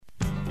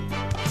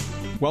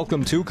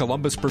Welcome to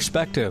Columbus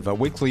Perspective, a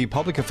weekly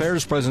public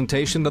affairs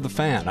presentation of The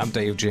Fan. I'm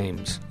Dave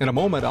James. In a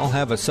moment, I'll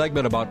have a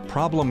segment about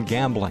problem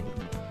gambling.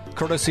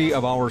 Courtesy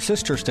of our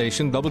sister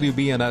station,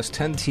 WBNS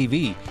 10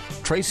 TV,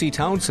 Tracy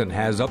Townsend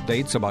has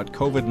updates about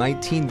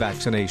COVID-19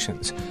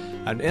 vaccinations.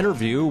 An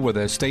interview with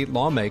a state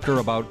lawmaker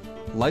about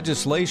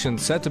legislation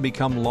set to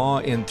become law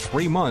in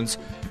 3 months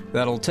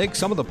that'll take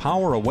some of the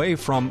power away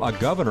from a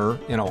governor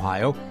in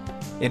Ohio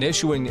in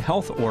issuing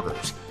health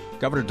orders.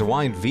 Governor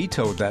DeWine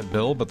vetoed that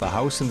bill, but the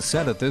House and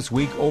Senate this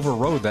week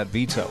overrode that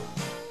veto.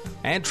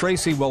 And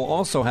Tracy will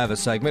also have a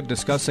segment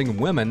discussing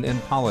women in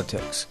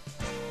politics.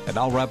 And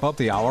I'll wrap up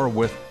the hour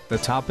with the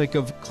topic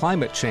of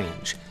climate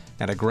change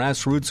and a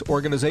grassroots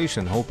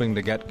organization hoping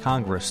to get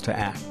Congress to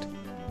act.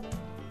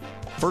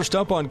 First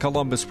up on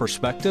Columbus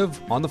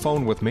Perspective, on the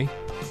phone with me,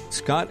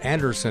 Scott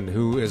Anderson,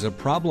 who is a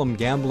problem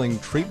gambling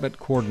treatment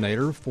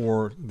coordinator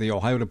for the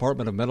Ohio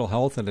Department of Mental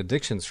Health and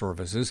Addiction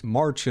Services.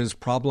 March is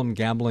Problem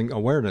Gambling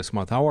Awareness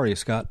Month. How are you,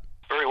 Scott?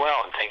 Very well,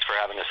 and thanks for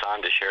having us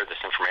on to share this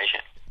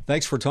information.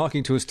 Thanks for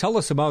talking to us. Tell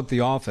us about the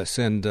office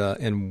and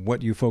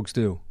what you folks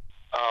do.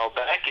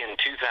 Back in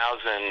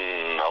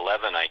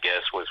 2011, I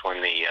guess, was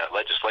when the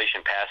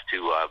legislation passed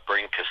to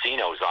bring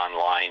casinos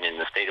online in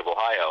the state of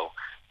Ohio.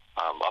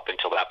 Up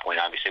until that point,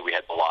 obviously, we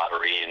had the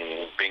lottery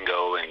and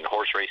bingo and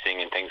horse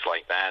racing and things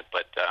like that,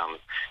 but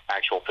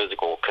actual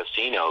physical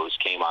casinos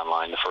came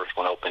online. The first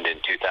one opened in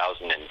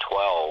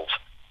 2012.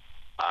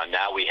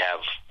 Now we have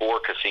 4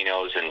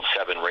 casinos and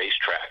 7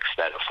 racetracks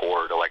that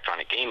afford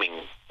electronic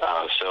gaming.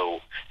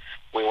 So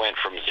we went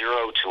from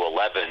 0 to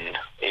 11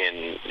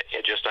 in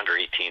just under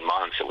 18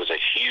 months. It was a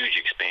huge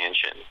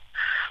expansion.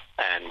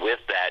 And with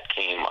that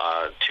came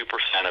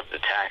 2% of the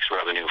tax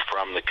revenue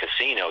from the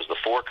casinos. The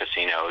 4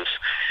 casinos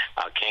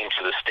came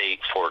to the state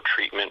for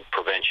treatment,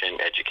 prevention,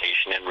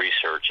 education, and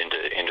research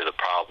into the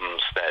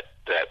problems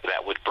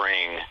that would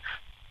bring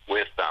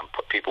with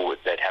people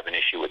that have an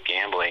issue with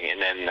gambling.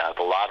 And then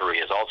the lottery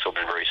has also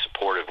been very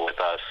supportive with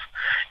us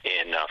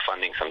in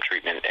funding some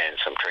treatment and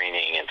some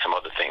training and some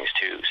other things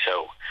too.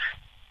 So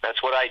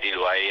that's what I do.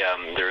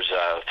 There's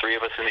 3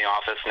 of us in the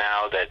office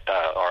now that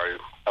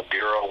are a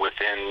bureau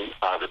within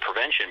the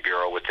Prevention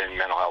Bureau within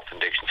Mental Health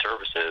and Addiction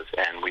Services,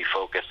 and we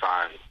focus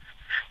on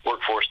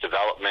workforce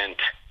development,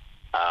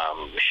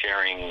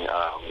 sharing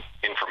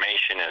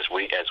information as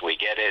we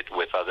get it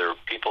with other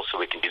people, so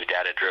we can do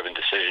data-driven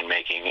decision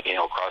making,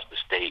 across the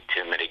state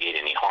to mitigate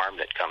any harm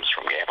that comes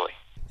from gambling.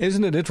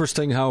 Isn't it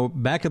interesting how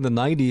back in the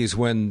 90s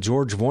when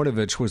George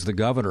Voinovich was the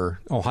governor,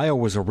 Ohio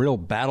was a real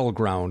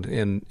battleground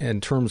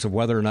in terms of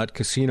whether or not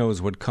casinos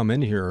would come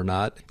in here or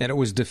not. And it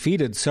was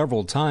defeated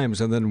several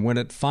times. And then when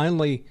it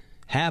finally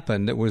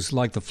happened, it was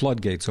like the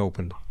floodgates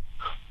opened.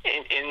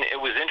 And it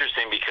was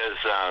interesting because,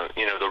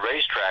 the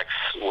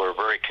racetracks were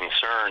very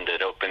concerned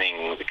that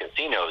opening the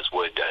casinos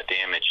would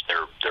damage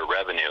their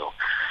revenue.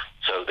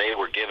 So they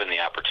were given the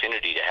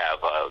opportunity to have,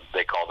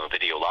 they call them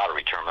video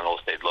lottery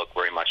terminals. They'd look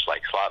very much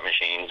like slot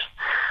machines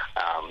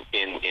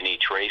in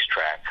each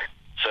racetrack.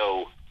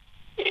 So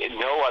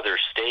no other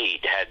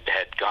state had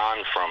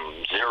gone from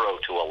 0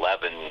 to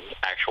 11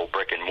 actual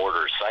brick and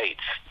mortar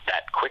sites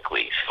that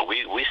quickly. So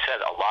we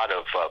set a lot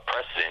of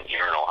precedent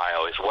here in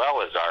Ohio, as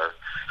well as our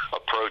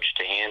approach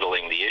to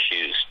handling the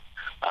issues.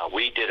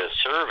 We did a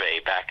survey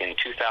back in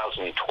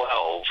 2012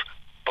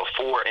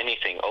 before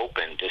anything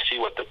opened to see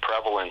what the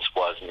prevalence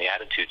was and the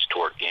attitudes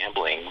toward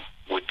gambling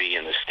would be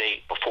in the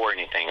state before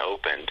anything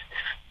opened.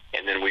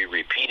 And then we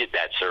repeated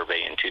that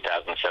survey in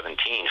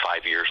 2017,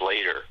 5 years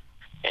later,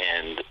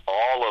 and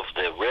all of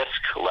the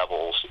risk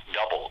levels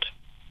doubled.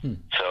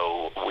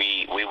 So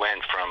we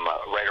went from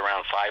right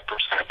around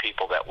 5% of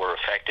people that were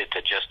affected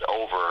to just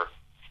over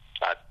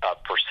a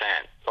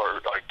percent, or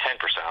 10%,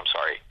 I'm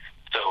sorry.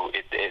 So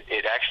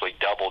it actually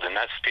doubled, and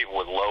that's people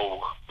with low,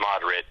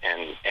 moderate,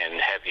 and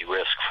heavy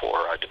risk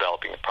for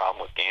developing a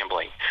problem with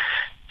gambling.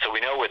 So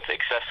we know with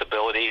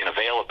accessibility and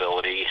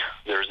availability,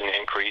 there's an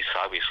increase,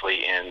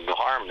 obviously, in the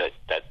harm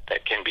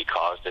that can be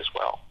caused as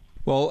well.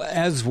 Well,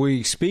 as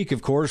we speak,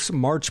 of course,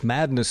 March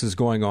Madness is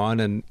going on,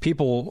 and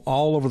people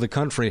all over the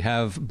country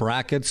have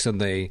brackets, and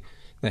they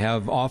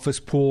have office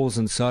pools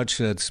and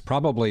such. It's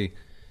probably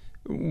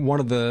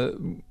one of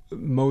the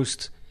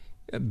most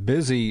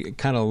busy,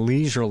 kind of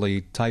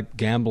leisurely type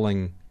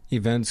gambling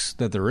events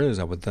that there is,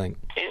 I would think.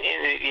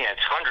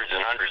 It's hundreds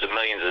and hundreds of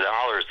millions of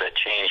dollars that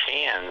change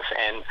hands,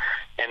 and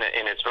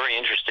it's very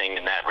interesting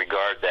in that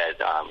regard that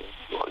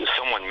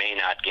someone may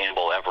not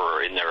gamble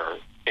ever in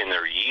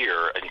their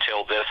year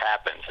until this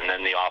happens, and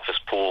then the office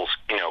pools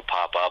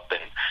pop up,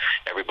 and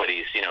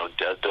everybody's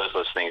does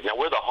those things. Now,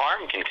 where the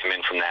harm can come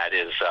in from that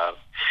is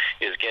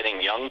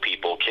getting young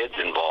people, kids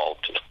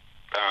involved.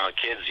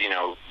 Kids,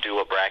 do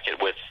a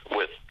bracket with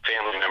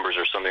family members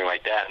or something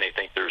like that, and they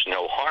think there's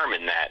no harm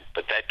in that,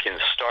 but that can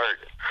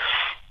start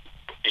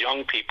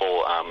young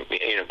people,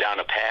 down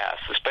a path,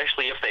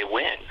 especially if they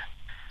win.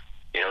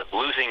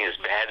 Losing is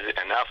bad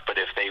enough, but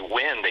if they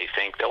win, they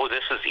think, oh,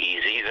 this is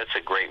easy. That's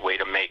a great way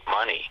to make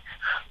money.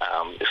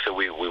 So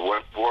we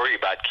worry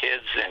about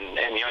kids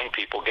and young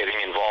people getting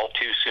involved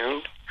too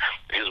soon,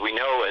 because we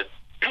know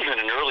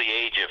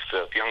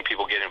young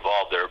people get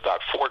involved, they're about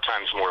 4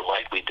 times more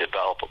likely to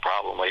develop a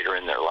problem later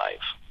in their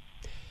life.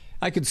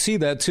 I could see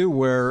that, too,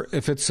 where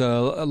if it's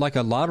like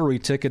a lottery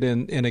ticket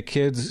in a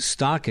kid's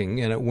stocking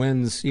and it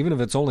wins, even if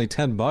it's only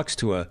 $10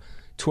 to a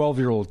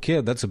 12-year-old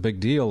kid, that's a big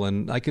deal.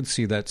 And I could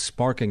see that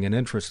sparking an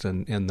interest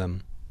in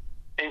them.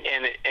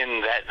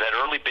 And that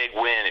early big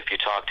win, if you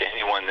talk to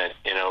anyone that,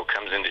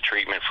 comes into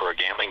treatment for a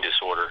gambling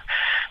disorder,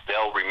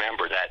 they'll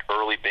remember that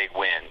early big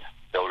win.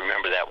 They'll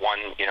remember that one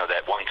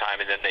time,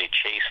 and then they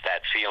chase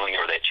that feeling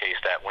or they chase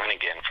that win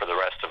again for the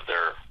rest of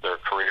their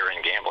career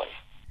in gambling.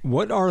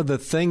 What are the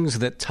things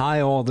that tie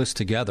all this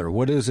together?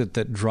 What is it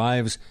that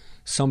drives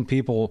some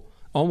people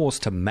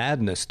almost to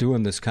madness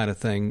doing this kind of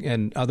thing,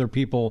 and other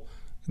people,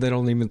 they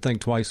don't even think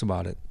twice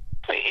about it?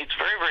 It's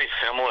very, very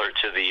similar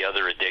to the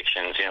other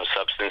addictions,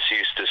 substance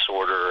use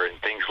disorder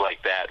and things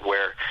like that,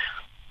 where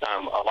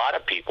a lot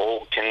of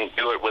people can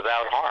do it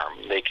without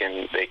harm. They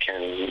can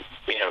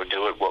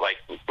do it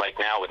like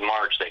now with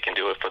March. They can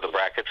do it for the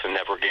brackets and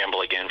never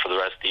gamble again for the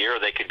rest of the year.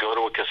 They could go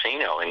to a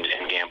casino and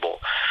gamble.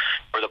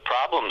 Where the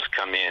problems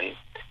come in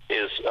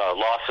is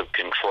loss of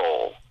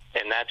control,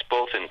 and that's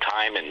both in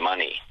time and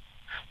money.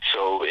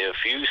 So if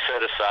you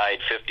set aside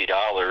 $50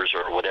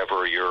 or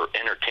whatever your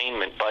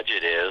entertainment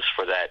budget is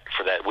for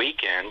that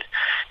weekend,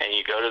 and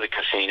you go to the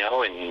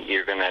casino and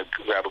you're going to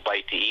grab a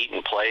bite to eat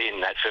and play,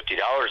 and that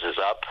 $50 is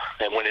up,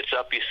 and when it's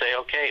up, you say,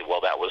 okay,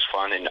 well, that was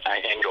fun, and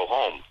go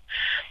home.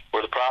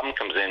 Where the problem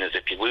comes in is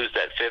if you lose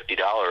that $50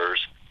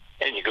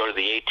 and you go to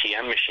the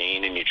ATM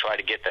machine and you try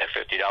to get that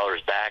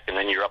 $50 back, and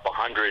then you're up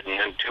 100 and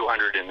then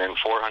 200 and then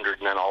 400,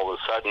 and then all of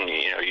a sudden,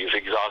 you've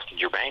exhausted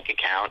your bank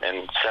account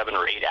and 7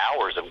 or 8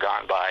 hours have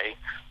gone by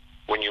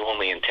when you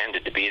only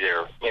intended to be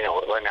there,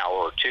 an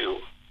hour or two.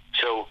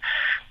 So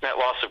that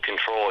loss of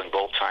control in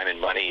both time and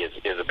money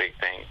is a big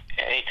thing.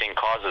 Anything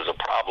causes a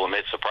problem,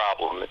 it's a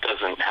problem. It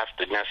doesn't have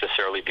to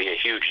necessarily be a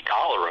huge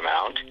dollar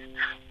amount,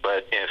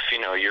 but if,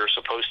 you're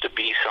supposed to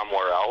be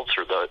somewhere else,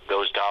 or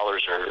those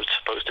dollars are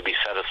supposed to be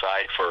set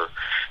aside for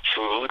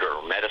food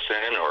or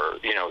medicine or,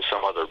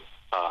 some other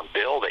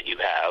bill that you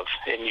have,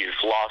 and you've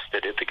lost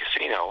it at the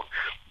casino,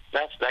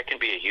 that can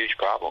be a huge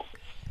problem.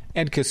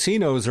 And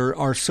casinos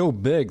are so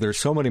big, there's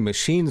so many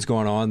machines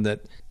going on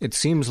that it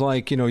seems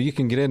like, you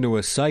can get into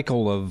a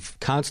cycle of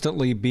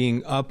constantly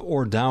being up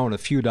or down a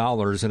few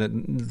dollars, and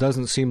it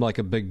doesn't seem like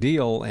a big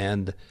deal.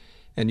 And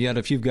yet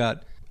if you've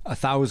got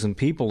 1,000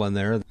 people in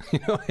there,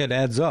 it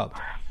adds up.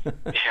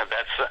 Yeah,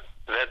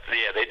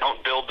 they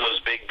don't build those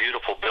big,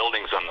 beautiful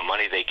buildings on the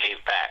money they gave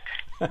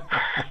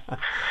back.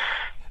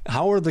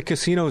 How are the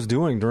casinos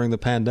doing during the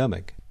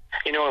pandemic?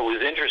 It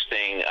was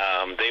interesting.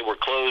 They were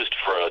closed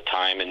for a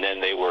time, and then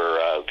they were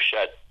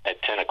shut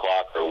at 10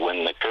 o'clock or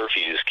when the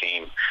curfews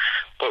came.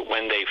 But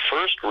when they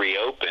first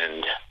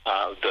reopened,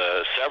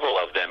 several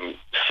of them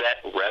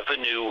set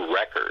revenue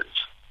records.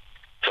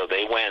 So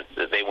they went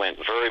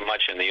very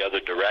much in the other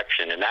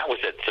direction, and that was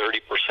at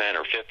 30%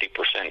 or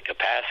 50%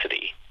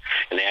 capacity.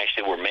 And they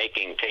actually were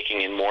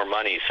taking in more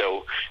money.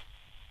 So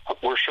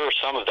we're sure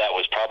some of that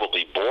was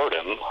probably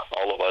boredom,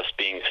 all of us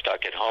being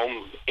stuck at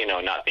home,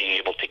 not being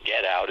able to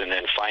get out and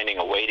then finding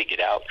a way to get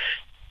out.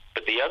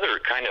 But the other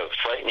kind of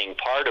frightening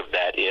part of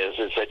that is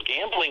that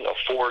gambling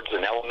affords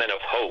an element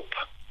of hope.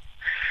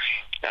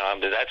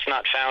 That's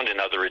not found in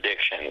other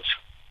addictions.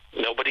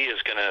 Nobody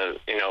is going to,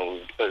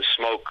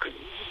 smoke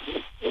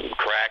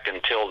crack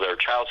until their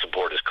child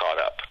support is caught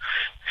up.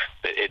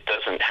 It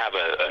doesn't have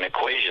an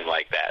equation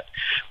like that.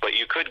 But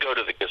you could go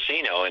to the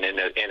casino, and in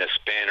a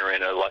spin or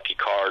in a lucky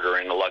card or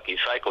in a lucky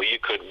cycle, you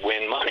could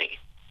win money.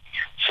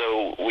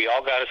 So we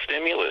all got a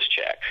stimulus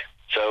check.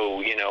 So,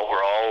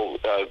 we're all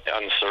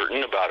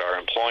uncertain about our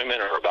employment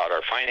or about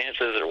our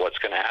finances or what's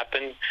going to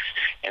happen.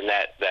 And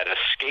that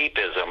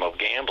escapism of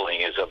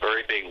gambling is a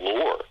very big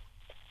lure.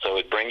 So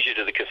it brings you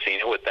to the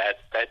casino with that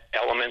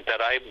element that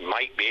I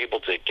might be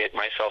able to get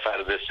myself out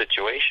of this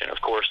situation.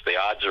 Of course, the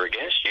odds are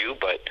against you,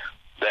 but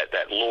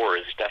that lure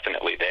is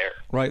definitely there.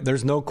 Right.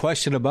 There's no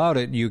question about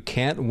it. You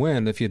can't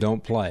win if you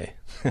don't play.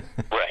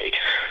 Right.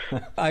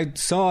 I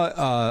saw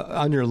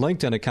on your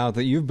LinkedIn account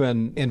that you've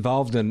been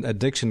involved in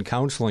addiction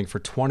counseling for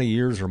 20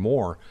 years or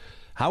more.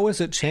 How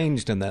has it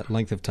changed in that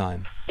length of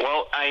time?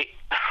 Well,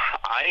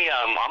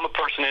 I'm a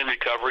person in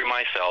recovery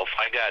myself.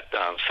 I got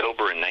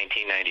sober in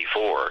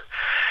 1994,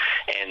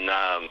 and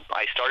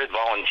I started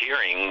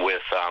volunteering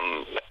with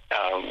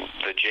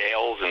the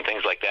jails and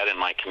things like that in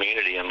my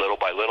community, and little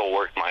by little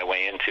worked my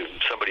way into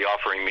somebody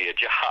offering me a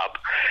job.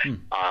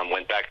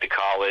 Went back to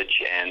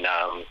college and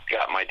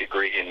got my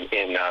degree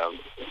in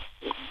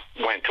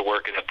went to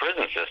work in the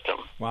prison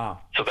system. Wow.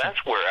 So that's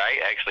where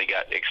I actually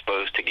got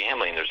exposed to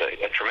gambling. There's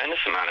a tremendous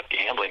amount of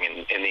gambling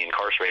in the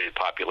incarcerated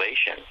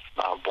population.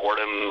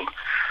 Boredom,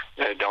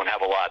 don't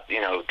have a lot,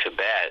 to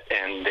bet,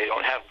 and they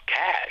don't have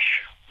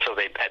cash. So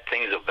they bet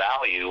things of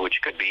value,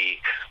 which could be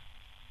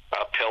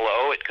a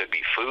pillow, it could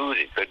be food,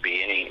 it could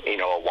be any,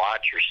 a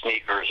watch or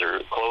sneakers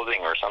or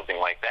clothing or something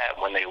like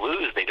that. When they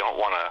lose, they don't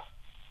want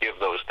to give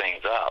those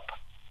things up,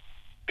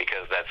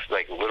 because that's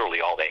like literally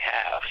all they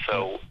have.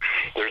 So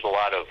there's a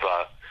lot of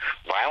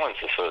violence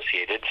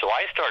associated. So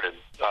I started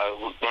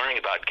learning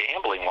about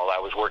gambling while I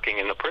was working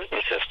in the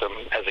prison system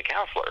as a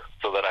counselor,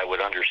 so that I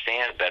would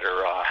understand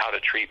better how to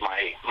treat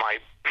my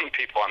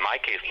people on my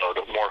caseload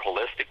more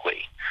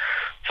holistically.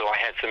 So I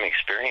had some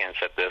experience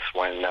at this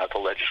when the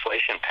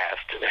legislation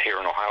passed here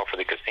in Ohio for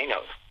the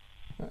casinos.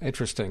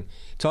 Interesting.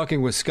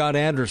 Talking with Scott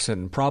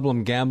Anderson,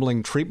 Problem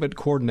Gambling Treatment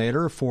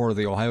Coordinator for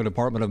the Ohio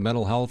Department of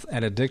Mental Health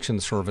and Addiction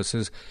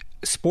Services.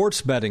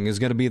 Sports betting is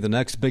going to be the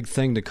next big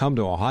thing to come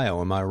to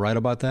Ohio. Am I right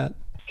about that?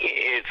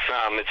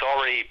 It's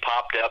already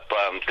popped up.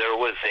 There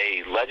was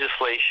a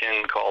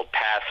legislation called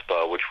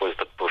PASPA, which was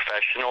the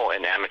Professional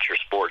and Amateur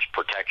Sports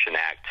Protection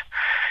Act,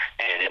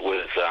 and it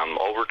was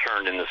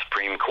overturned in the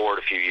Supreme Court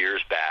a few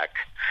years back,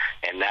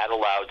 and that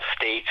allowed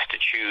states to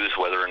choose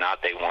whether or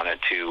not they wanted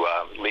to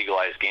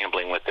legalize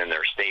gambling within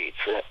their states.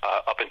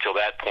 Up until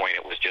that point,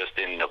 it was just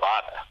in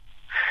Nevada.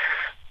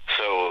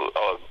 So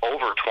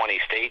over 20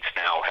 states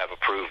now have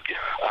approved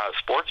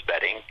sports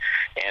betting,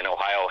 and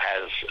Ohio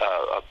has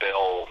a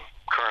bill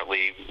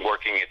currently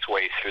working its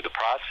way through the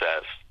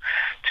process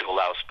to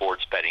allow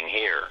sports betting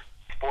here.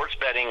 Sports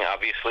betting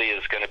obviously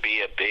is going to be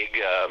a big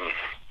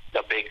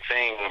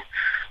thing.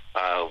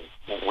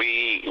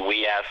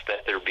 We ask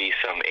that there be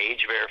some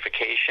age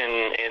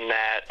verification in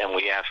that, and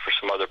we ask for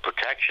some other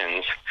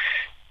protections.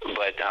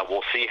 But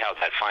we'll see how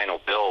that final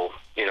bill,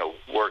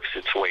 works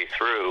its way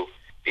through.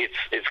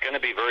 It's going to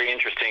be very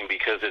interesting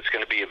because it's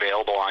going to be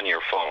available on your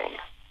phone.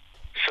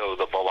 So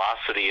the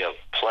velocity of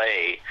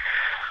play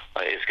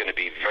is going to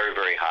be very,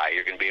 very high.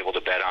 You're going to be able to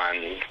bet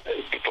on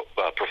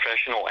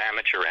professional,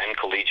 amateur, and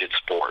collegiate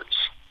sports.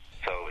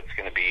 So it's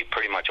going to be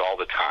pretty much all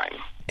the time.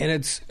 And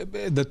it's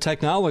the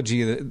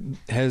technology that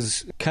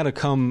has kind of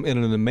come in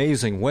an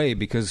amazing way,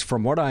 because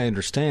from what I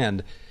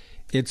understand,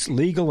 it's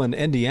legal in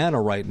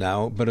Indiana right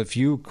now, but if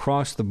you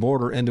cross the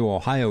border into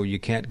Ohio, you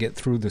can't get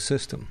through the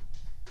system.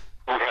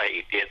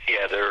 Right.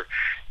 They're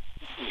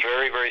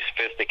very, very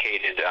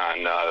sophisticated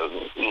on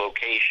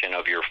location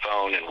of your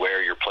phone and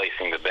where you're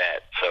placing the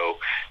bet. So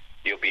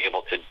you'll be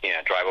able to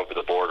drive over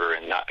the border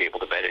and not be able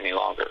to bet any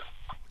longer.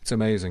 It's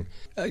amazing.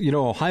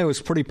 Ohio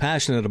is pretty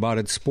passionate about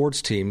its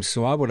sports teams,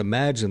 so I would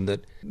imagine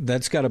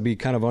that's got to be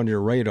kind of on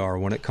your radar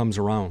when it comes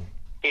around.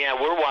 Yeah,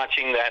 we're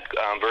watching that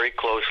very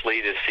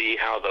closely to see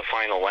how the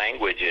final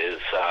language is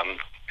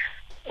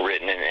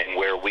written and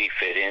where we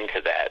fit into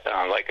that.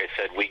 Like I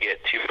said, we get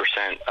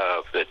 2%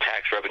 of the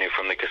tax revenue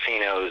from the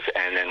casinos,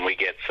 and then we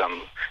get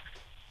some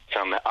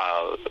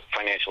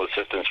financial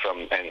assistance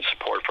and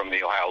support from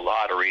the Ohio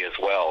Lottery as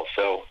well.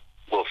 So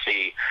we'll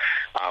see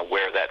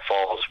where that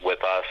falls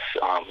with us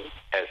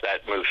as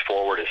that moves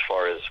forward as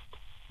far as,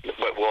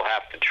 but we'll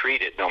have to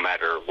treat it no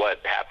matter what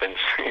happens,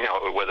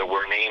 whether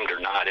we're named or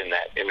not in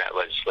that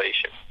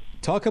legislation.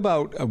 Talk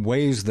about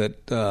ways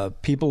that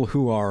people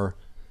who are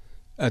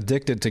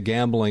addicted to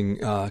gambling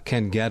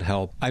can get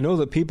help. I know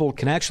that people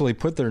can actually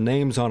put their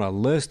names on a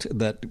list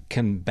that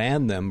can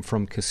ban them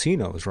from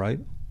casinos, right?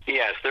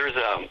 Yes, there's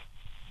a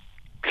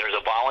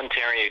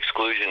voluntary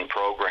exclusion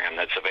program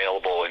that's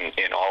available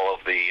in all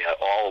of the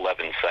all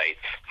 11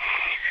 sites,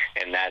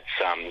 and that's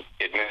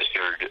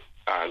administered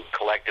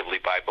collectively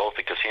by both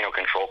the Casino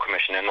Control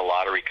Commission and the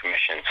Lottery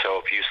Commission. So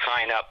if you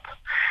sign up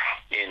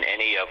in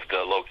any of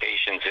the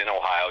locations in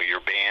Ohio,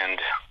 you're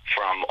banned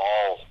from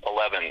all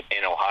 11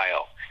 in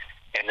Ohio.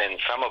 And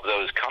then some of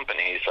those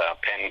companies,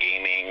 Penn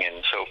Gaming and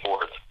so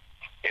forth,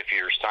 if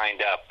you're signed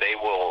up, they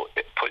will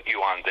put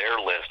you on their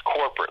list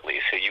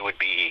corporately, so you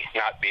would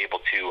not be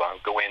able to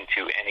go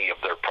into any of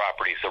their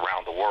properties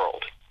around the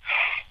world.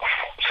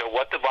 So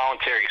what the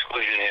voluntary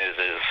exclusion is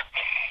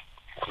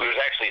there's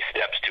actually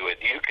steps to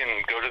it. You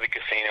can go to the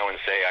casino and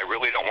say, I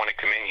really don't want to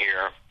come in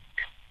here.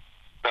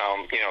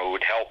 It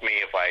would help me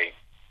if I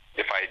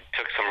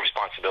took some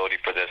responsibility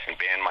for this and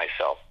ban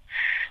myself.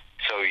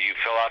 So you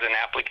fill out an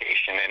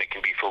application, and it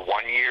can be for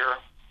 1 year,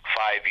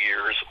 5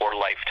 years, or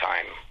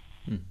lifetime.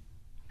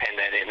 And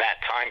then in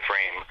that time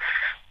frame,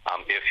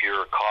 if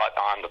you're caught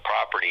on the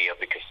property of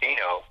the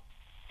casino,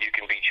 you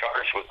can be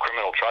charged with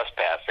criminal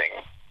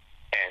trespassing,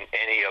 and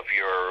any of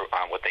your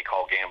what they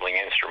call gambling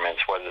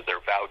instruments, whether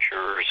they're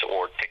vouchers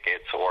or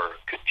tickets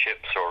or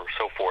chips or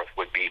so forth,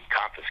 would be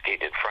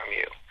confiscated from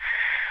you.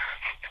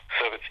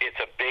 So it's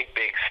a big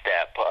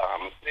step,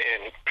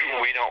 and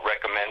we don't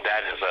recommend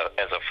that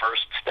as a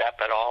first step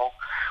at all.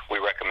 We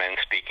recommend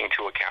speaking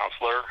to a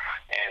counselor,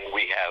 and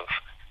we have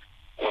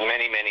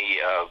many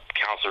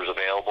counselors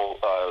available.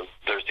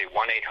 There's a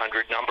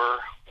 1-800 number,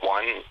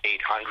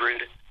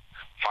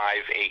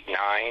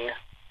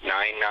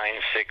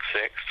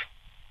 1-800-589-9966,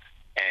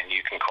 and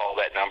you can call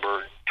that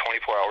number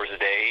 24 hours a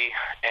day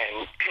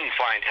and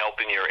find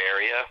help in your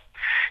area.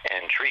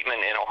 And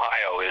treatment in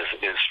Ohio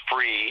is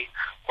free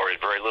or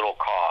at very little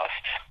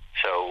cost,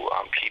 so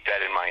keep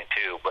that in mind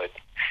too. But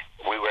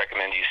we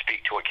recommend you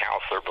speak to a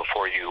counselor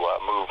before you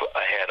move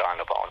ahead on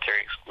a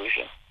voluntary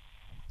exclusion.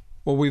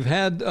 Well, we've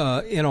had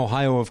in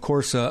Ohio, of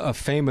course, a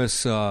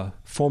famous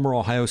former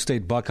Ohio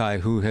State Buckeye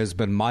who has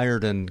been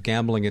mired in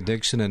gambling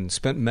addiction and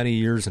spent many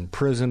years in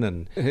prison,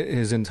 and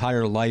his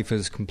entire life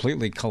has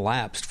completely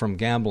collapsed from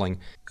gambling.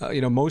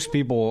 Most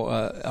people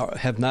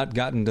have not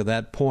gotten to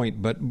that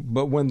point, but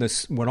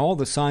when all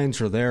the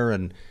signs are there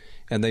and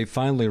they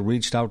finally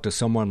reached out to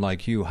someone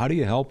like you, how do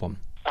you help them?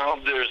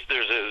 There's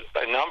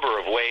a number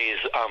of ways.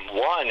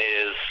 One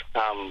is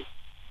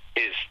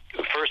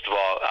first of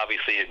all,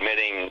 obviously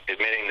admitting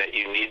that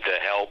you need the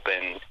help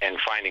and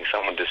finding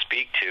someone to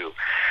speak to.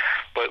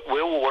 But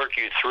we'll work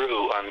you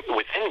through.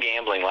 Within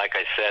gambling, like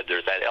I said,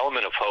 there's that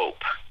element of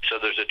hope. So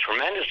there's a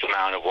tremendous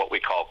amount of what we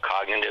call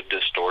cognitive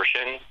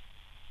distortion.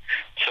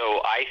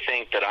 So I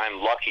think that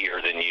I'm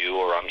luckier than you,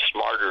 or I'm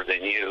smarter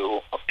than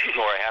you,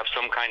 or I have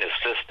some kind of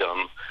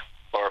system,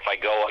 or if I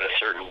go on a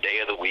certain day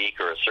of the week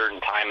or a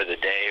certain time of the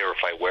day, or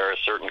if I wear a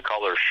certain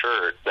color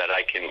shirt, that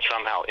I can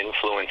somehow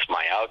influence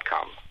my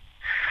outcome.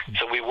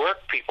 So we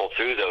work people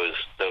through those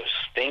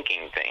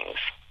thinking things,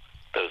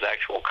 those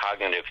actual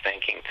cognitive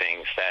thinking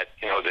things that,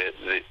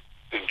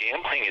 the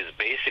gambling is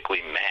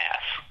basically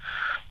math.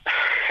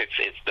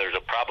 There's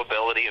a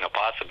probability and a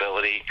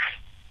possibility,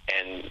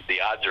 and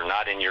the odds are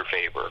not in your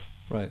favor.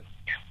 Right.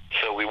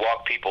 So we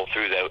walk people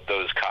through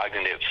those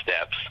cognitive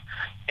steps.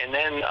 And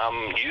then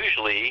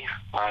usually,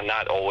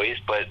 not always,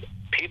 but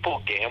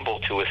people gamble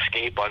to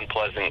escape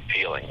unpleasant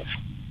feelings.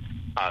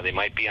 They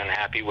might be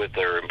unhappy with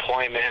their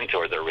employment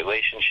or their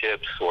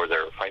relationships or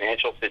their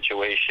financial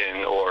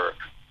situation or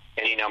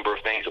any number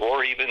of things,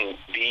 or even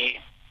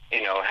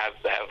have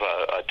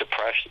a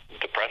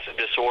depressive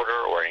disorder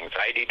or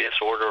anxiety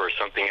disorder or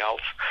something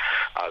else,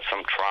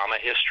 some trauma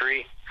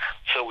history.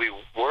 So we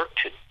work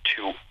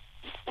to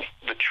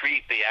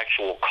treat the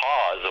actual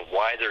cause of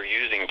why they're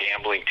using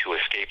gambling to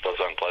escape those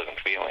unpleasant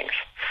feelings.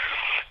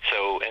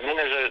 So, and then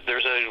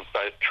there's a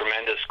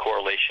tremendous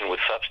correlation with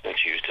substance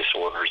use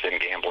disorders and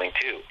gambling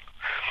too.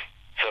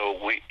 So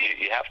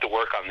you have to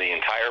work on the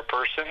entire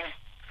person.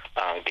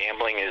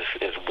 Gambling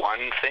is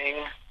one thing.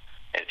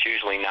 It's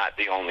usually not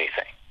the only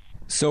thing.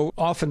 So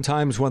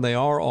oftentimes when they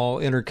are all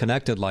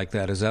interconnected like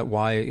that, is that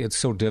why it's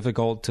so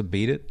difficult to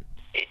beat it?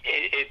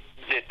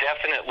 It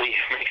definitely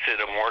makes it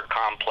a more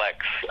complex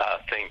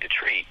thing to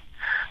treat.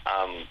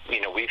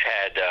 We've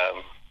had,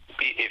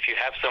 if you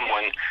have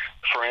someone,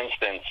 for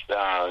instance,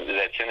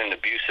 that's in an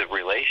abusive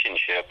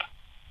relationship,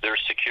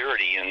 there's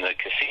security in the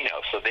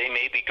casino. So they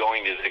may be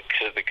going to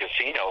the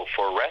casino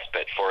for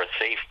respite, for a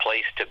safe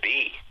place to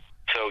be.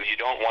 So you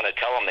don't want to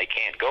tell them they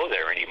can't go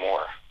there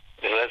anymore.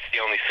 That's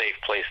the only safe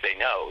place they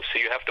know. So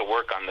you have to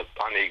work on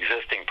the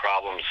existing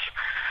problems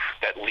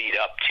that lead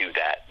up to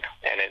that,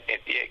 and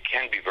it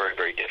can be very,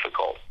 very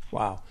difficult.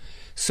 Wow.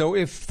 So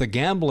if the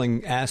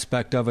gambling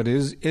aspect of it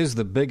is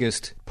the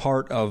biggest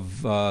part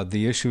of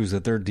the issues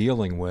that they're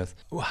dealing with,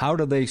 how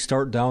do they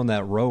start down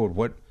that road?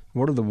 What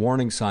are the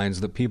warning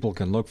signs that people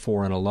can look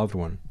for in a loved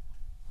one?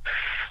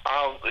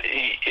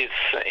 It's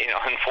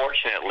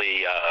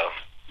unfortunately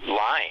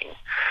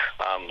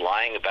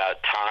lying about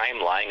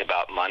time, lying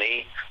about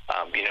money,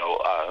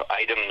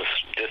 items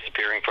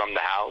disappearing from the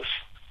house.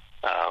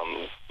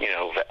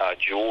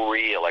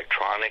 Jewelry,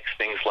 electronics,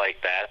 things like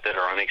that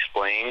are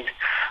unexplained.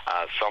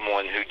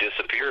 Someone who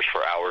disappears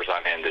for hours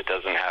on end that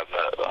doesn't have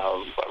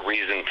a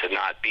reason to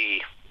not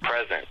be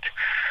present.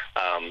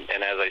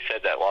 And as I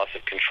said, that loss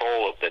of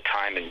control of the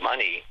time and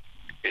money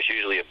is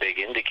usually a big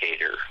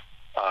indicator.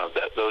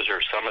 Those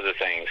are some of the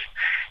things.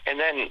 And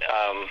then,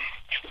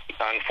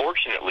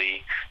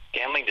 unfortunately,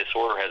 gambling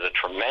disorder has a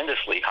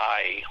tremendously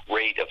high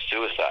rate of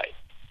suicide.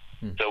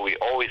 So we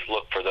always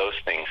look for those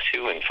things,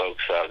 too, in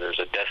folks. There's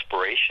a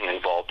desperation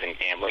involved in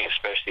gambling,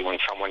 especially when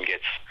someone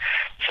gets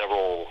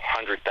several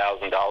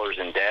 $100,000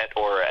 in debt,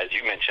 or, as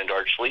you mentioned,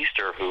 Art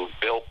Schleister, who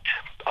built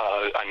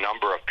a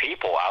number of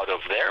people out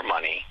of their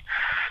money.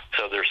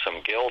 So there's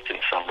some guilt and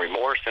some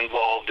remorse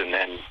involved, and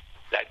then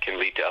that can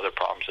lead to other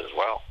problems as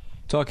well.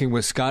 Talking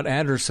with Scott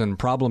Anderson,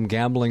 Problem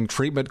Gambling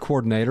Treatment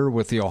Coordinator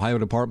with the Ohio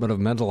Department of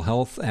Mental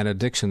Health and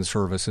Addiction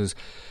Services.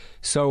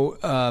 So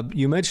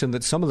you mentioned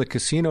that some of the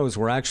casinos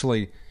were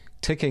actually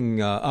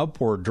ticking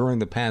upward during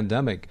the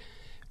pandemic.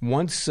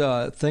 Once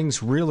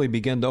things really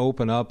begin to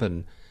open up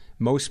and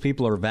most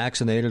people are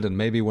vaccinated and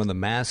maybe when the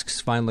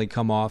masks finally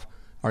come off,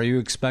 are you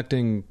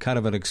expecting kind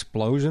of an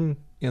explosion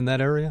in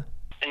that area?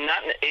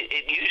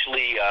 It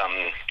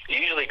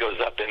usually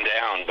goes up and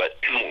down, but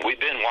we've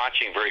been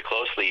watching very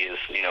closely as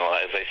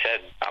I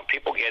said,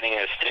 people getting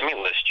a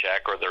stimulus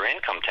check or their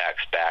income tax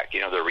back,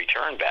 their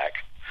return back.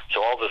 So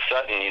all of a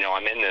sudden,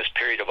 I'm in this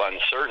period of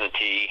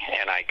uncertainty,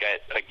 and I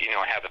get, I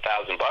have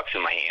 $1,000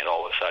 in my hand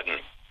all of a sudden.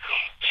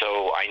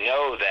 So I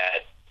know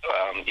that,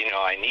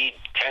 I need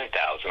 10,000.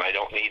 I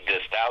don't need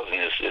this 1,000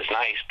 is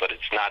nice, but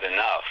it's not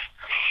enough.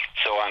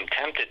 So I'm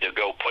tempted to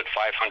go put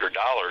 $500,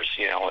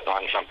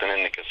 on something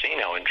in the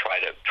casino and try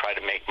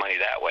to make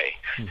money that way.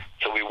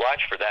 So we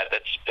watch for that.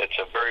 That's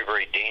a very,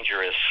 very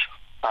dangerous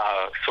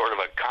sort of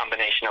a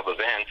combination of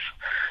events,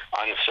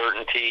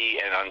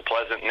 uncertainty and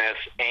unpleasantness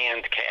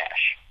and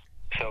cash.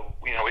 So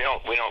we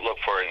don't look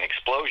for an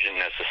explosion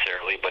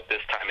necessarily, but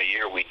this time of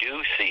year we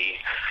do see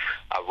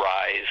a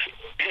rise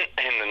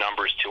in the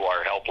numbers to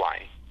our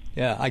helpline.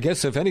 Yeah, I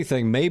guess if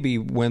anything, maybe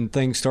when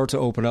things start to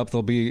open up,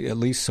 there'll be at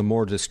least some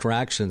more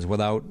distractions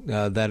without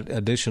that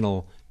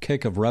additional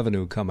kick of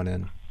revenue coming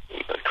in.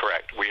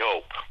 Correct. We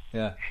hope.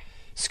 Yeah.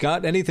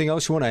 Scott, anything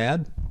else you want to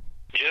add?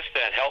 Just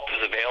that help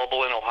is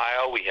available in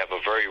Ohio. We have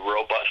a very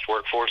robust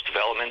workforce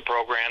development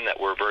program that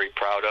we're very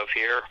proud of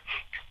here.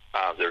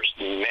 There's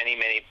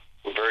many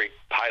very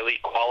highly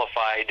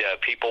qualified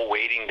people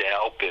waiting to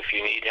help if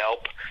you need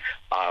help.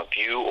 If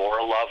you or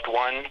a loved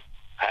one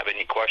have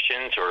any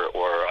questions or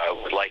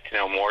would like to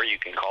know more, you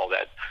can call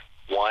that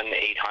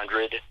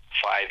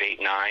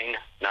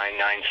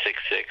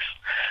 1-800-589-9966,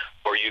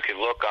 or you can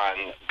look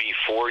on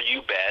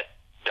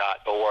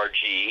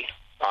beforeyoubet.org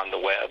on the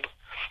web.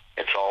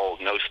 It's all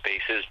no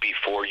spaces,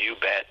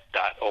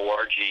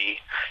 beforeyoubet.org,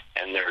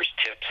 and there's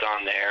tips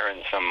on there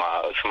and some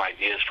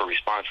ideas for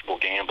responsible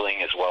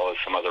gambling as well as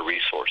some other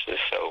resources,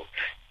 so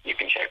you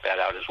can check that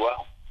out as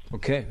well.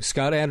 Okay.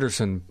 Scott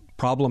Anderson,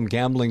 Problem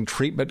Gambling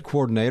Treatment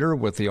Coordinator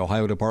with the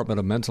Ohio Department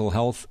of Mental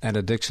Health and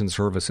Addiction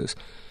Services.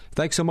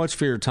 Thanks so much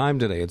for your time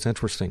today. It's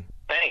interesting.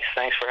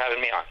 Thanks for having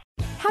me on.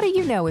 How do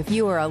you know if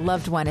you or a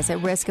loved one is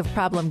at risk of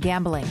problem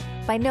gambling?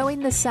 By knowing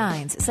the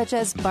signs, such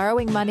as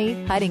borrowing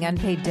money, hiding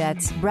unpaid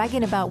debts,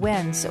 bragging about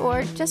wins,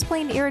 or just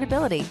plain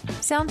irritability.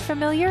 Sound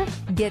familiar?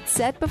 Get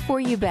Set Before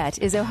You Bet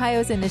is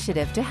Ohio's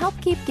initiative to help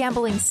keep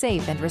gambling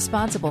safe and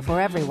responsible for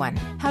everyone.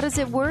 How does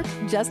it work?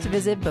 Just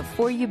visit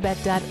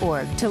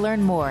beforeyoubet.org to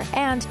learn more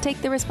and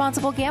take the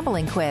responsible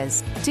gambling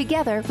quiz.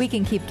 Together, we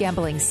can keep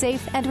gambling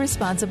safe and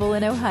responsible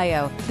in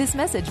Ohio. This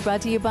message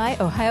brought to you by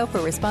Ohio for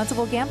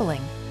Responsible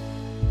Gambling.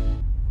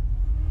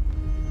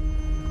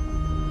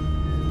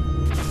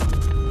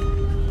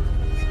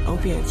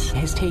 Opiates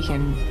has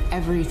taken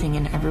everything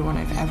and everyone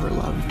I've ever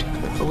loved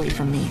away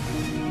from me.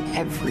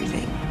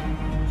 Everything.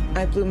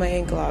 I blew my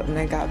ankle out and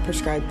I got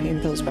prescribed pain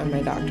pills by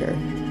my doctor.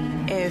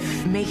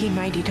 If making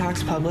my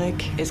detox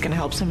public is going to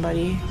help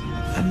somebody,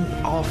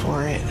 I'm all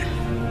for it.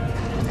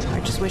 I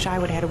just wish I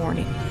would have had a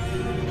warning.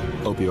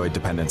 Opioid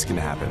dependence can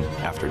happen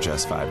after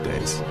just 5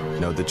 days.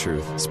 Know the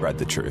truth. Spread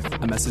the truth.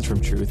 A message from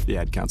Truth, the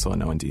Ad Council,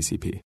 and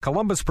ONDCP.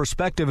 Columbus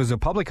Perspective is a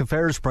public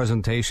affairs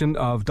presentation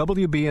of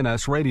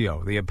WBNS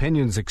Radio. The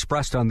opinions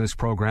expressed on this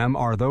program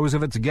are those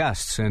of its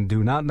guests and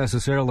do not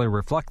necessarily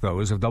reflect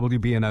those of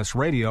WBNS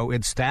Radio,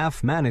 its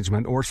staff,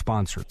 management, or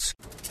sponsors.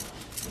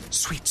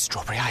 Sweet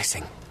strawberry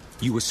icing.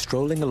 You were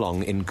strolling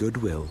along in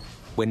Goodwill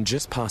when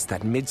just past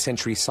that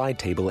mid-century side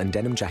table and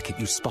denim jacket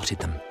you spotted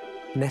them,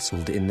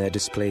 nestled in their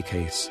display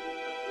case.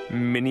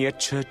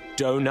 Miniature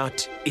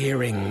donut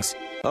earrings.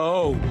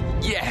 Oh,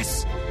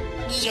 yes!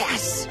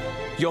 Yes!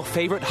 Your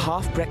favorite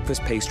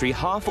half-breakfast pastry,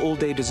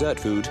 half-all-day dessert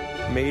food,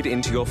 made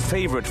into your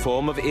favorite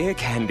form of ear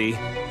candy.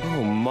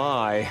 Oh,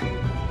 my.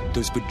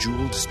 Those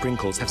bejeweled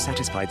sprinkles have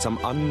satisfied some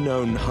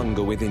unknown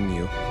hunger within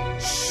you.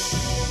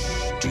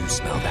 Shh. Do you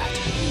smell that?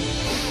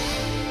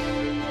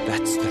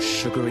 That's the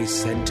sugary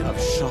scent of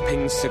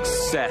shopping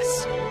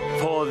success.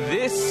 For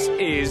this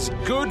is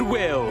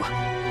Goodwill.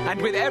 And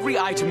with every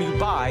item you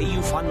buy,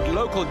 you fund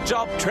local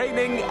job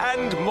training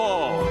and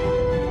more.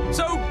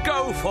 So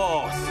go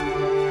forth.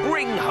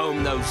 Bring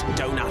home those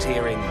donut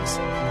earrings.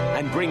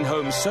 And bring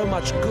home so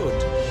much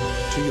good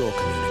to your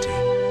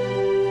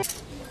community.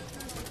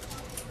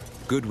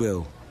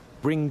 Goodwill.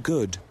 Bring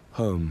good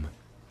home.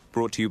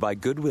 Brought to you by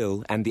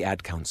Goodwill and the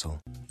Ad Council.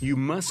 You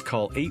must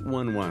call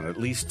 811 at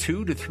least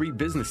 2 to 3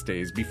 business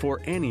days before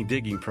any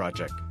digging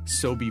project.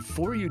 So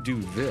before you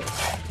do this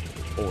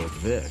or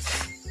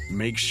this,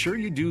 make sure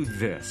you do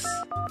this.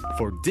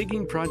 For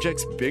digging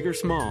projects big or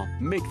small,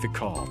 make the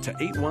call to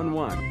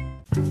 811.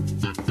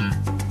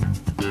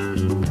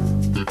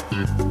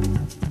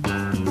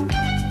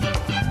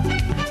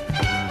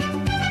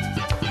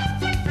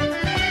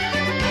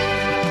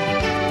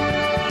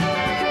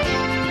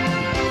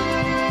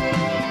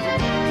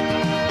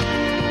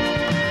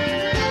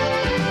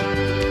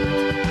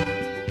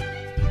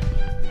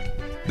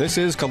 This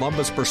is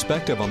Columbus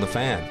Perspective on the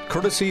Fan,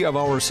 courtesy of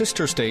our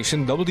sister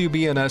station,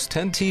 WBNS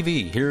 10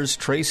 TV. Here's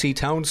Tracy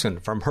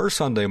Townsend from her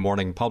Sunday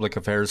morning public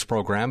affairs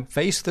program,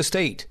 Face the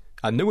State.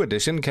 A new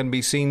edition can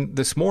be seen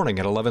this morning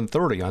at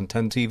 11:30 on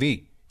 10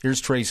 TV. Here's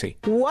Tracy.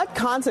 What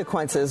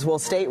consequences will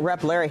State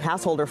Rep Larry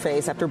Householder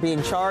face after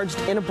being charged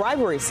in a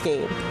bribery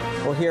scheme?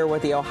 We'll hear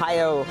what the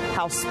Ohio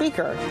House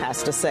Speaker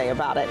has to say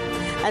about it.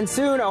 And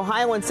soon,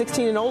 Ohioans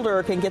 16 and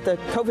older can get the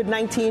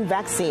COVID-19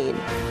 vaccine,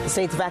 the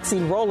state's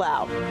vaccine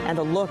rollout, and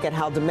a look at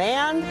how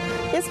demand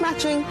is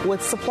matching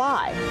with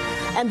supply.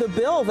 And the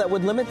bill that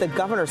would limit the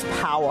governor's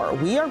power.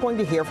 We are going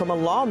to hear from a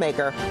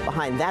lawmaker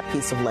behind that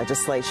piece of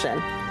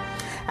legislation.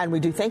 And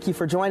we do thank you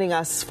for joining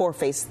us for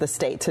Face the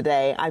State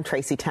today. I'm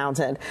Tracy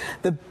Townsend.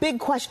 The big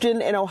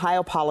question in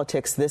Ohio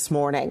politics this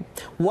morning: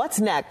 what's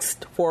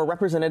next for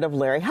Representative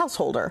Larry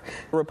Householder?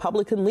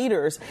 Republican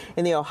leaders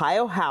in the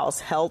Ohio House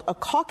held a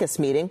caucus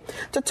meeting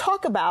to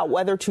talk about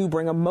whether to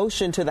bring a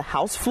motion to the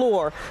House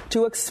floor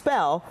to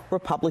expel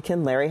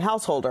Republican Larry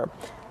Householder.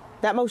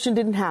 That motion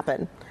didn't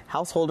happen.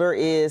 Householder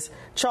is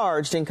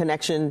charged in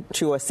connection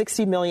to a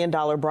 $60 million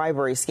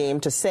bribery scheme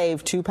to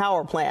save 2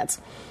 power plants.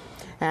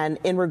 And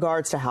in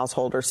regards to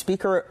Householder,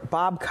 Speaker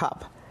Bob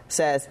Cupp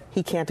says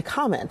he can't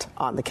comment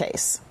on the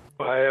case.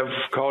 I have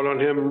called on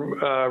him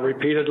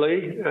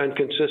repeatedly and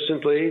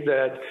consistently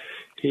that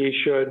he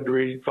should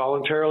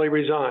voluntarily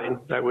resign.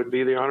 That would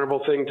be the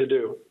honorable thing to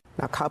do.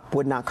 Now, Cupp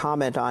would not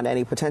comment on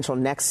any potential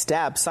next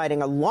steps,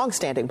 citing a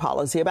longstanding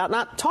policy about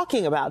not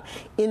talking about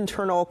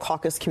internal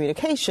caucus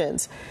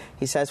communications.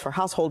 He says for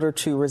Householder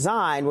to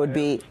resign would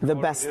be the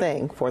best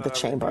thing for the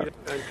chamber.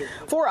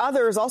 4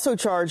 others also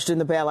charged in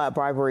the bailout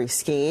bribery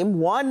scheme.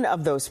 One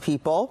of those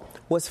people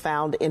was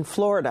found in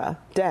Florida,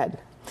 dead.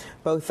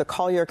 Both the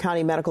Collier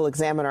County Medical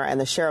Examiner and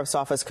the Sheriff's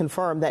Office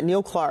confirmed that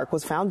Neil Clark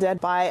was found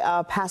dead by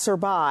a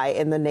passerby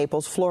in the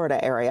Naples,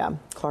 Florida area.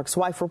 Clark's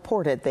wife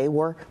reported they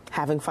were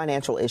having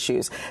financial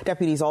issues.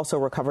 Deputies also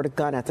recovered a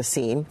gun at the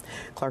scene.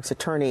 Clark's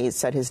attorney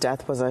said his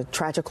death was a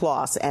tragic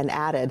loss and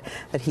added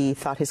that he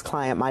thought his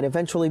client might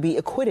eventually be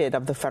acquitted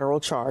of the federal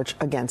charge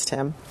against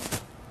him.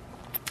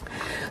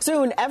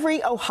 Soon,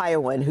 every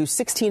Ohioan who's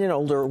 16 and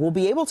older will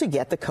be able to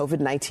get the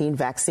COVID-19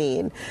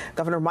 vaccine.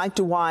 Governor Mike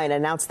DeWine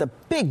announced the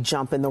big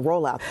jump in the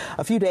rollout.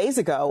 A few days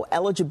ago,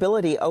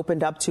 eligibility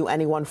opened up to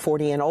anyone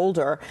 40 and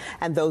older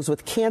and those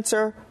with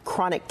cancer,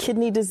 chronic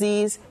kidney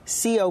disease,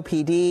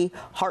 COPD,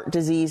 heart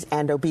disease,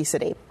 and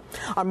obesity.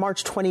 On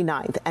March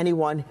 29th,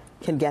 anyone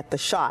can get the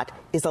shot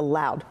is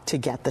allowed to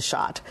get the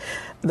shot.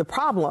 The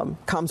problem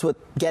comes with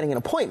getting an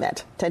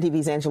appointment. 10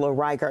 TV's Angelo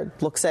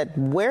Reichert looks at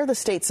where the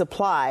state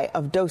supply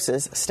of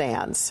doses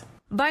stands.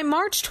 By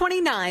March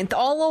 29th,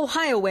 all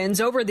Ohioans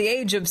over the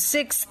age of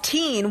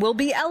 16 will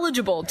be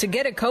eligible to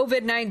get a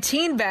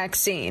COVID-19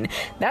 vaccine.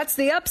 That's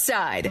the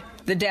upside.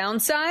 The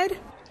downside?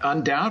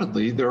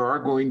 Undoubtedly, there are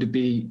going to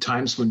be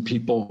times when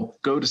people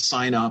go to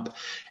sign up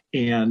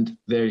and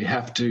they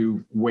have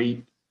to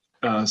wait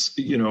a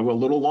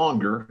little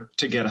longer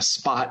to get a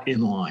spot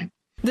in line.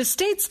 The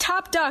state's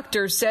top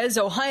doctor says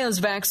Ohio's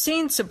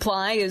vaccine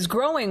supply is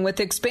growing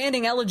with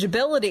expanding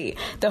eligibility.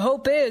 The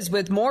hope is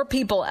with more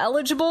people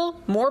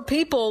eligible, more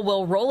people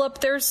will roll up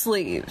their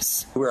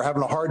sleeves. We're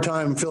having a hard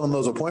time filling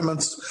those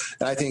appointments,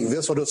 and I think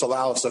this will just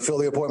allow us to fill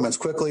the appointments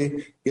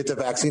quickly, get the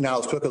vaccine out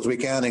as quick as we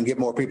can, and get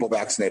more people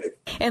vaccinated.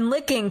 In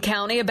Licking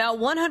County, about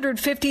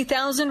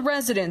 150,000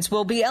 residents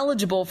will be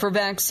eligible for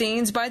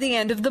vaccines by the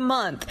end of the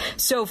month.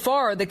 So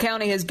far, the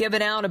county has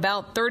given out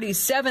about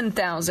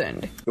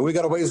 37,000. We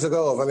got a ways to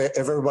go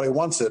if everybody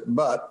wants it,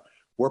 but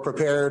we're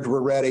prepared, we're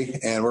ready,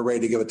 and we're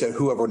ready to give it to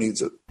whoever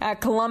needs it.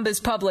 At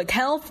Columbus Public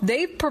Health,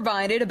 they've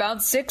provided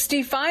about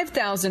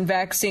 65,000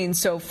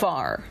 vaccines so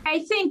far.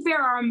 I think there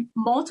are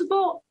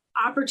multiple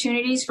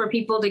opportunities for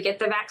people to get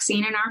the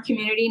vaccine in our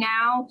community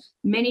now,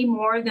 many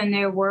more than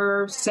there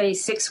were, say,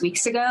 6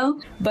 weeks ago.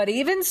 But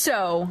even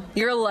so,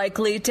 you're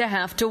likely to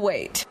have to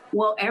wait.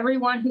 Will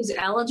everyone who's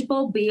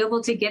eligible be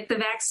able to get the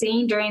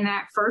vaccine during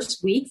that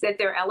first week that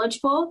they're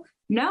eligible?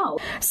 No.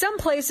 Some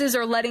places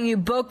are letting you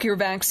book your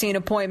vaccine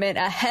appointment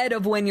ahead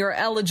of when you're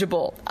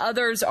eligible.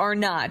 Others are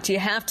not. You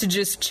have to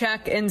just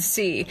check and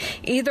see.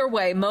 Either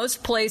way,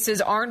 most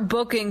places aren't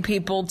booking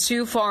people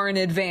too far in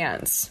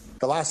advance.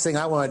 The last thing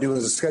I want to do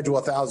is schedule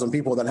 1,000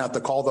 people, then have to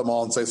call them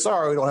all and say,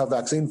 sorry, we don't have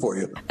vaccine for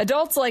you.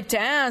 Adults like to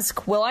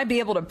ask, will I be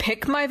able to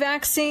pick my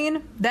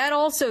vaccine? That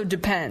also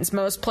depends.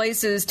 Most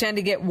places tend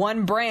to get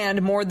one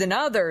brand more than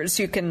others.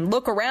 You can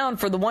look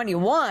around for the one you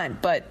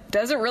want, but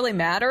does it really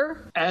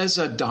matter? As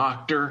a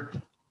doctor,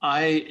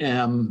 I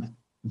am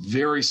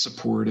very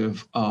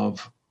supportive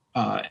of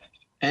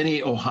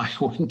any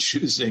Ohioan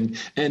choosing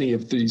any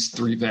of these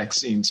 3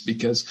 vaccines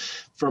because,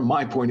 from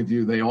my point of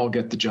view, they all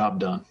get the job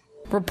done.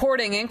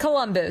 Reporting in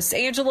Columbus,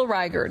 Angela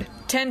Reichert,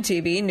 10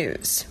 TV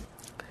News.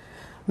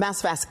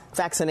 Mass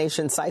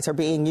vaccination sites are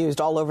being used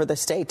all over the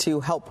state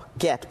to help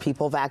get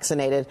people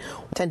vaccinated.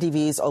 10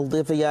 TV's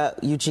Olivia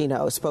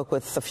Eugenio spoke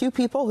with a few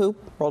people who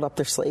rolled up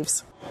their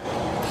sleeves.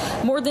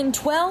 More than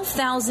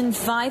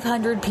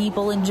 12,500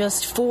 people in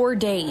just 4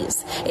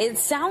 days. It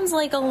sounds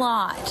like a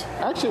lot.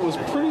 Actually, it was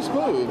pretty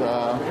smooth.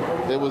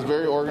 It was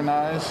very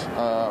organized.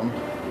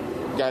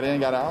 Got in,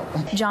 got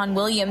out. John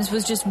Williams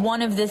was just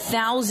one of the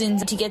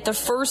thousands to get the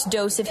first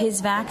dose of his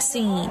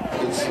vaccine.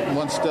 It's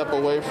one step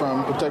away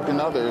from protecting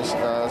others,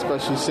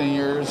 especially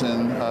seniors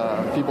and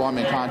people I'm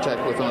in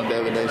contact with on a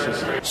daily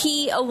basis.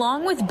 He,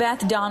 along with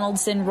Beth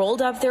Donaldson,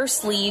 rolled up their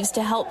sleeves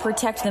to help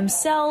protect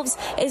themselves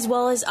as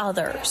well as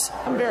others.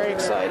 I'm very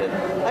excited.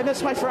 I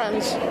miss my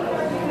friends.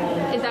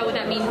 Is that what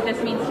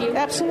this means to you?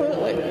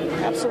 Absolutely.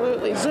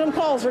 Absolutely. Zoom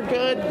calls are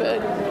good,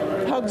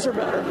 but hugs are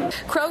better.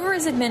 Kroger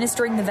is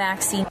administering the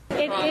vaccine.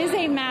 It is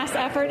a mass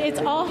effort. It's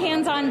all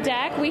hands on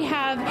deck. We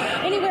have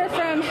anywhere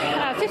from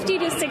 50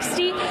 to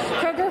 60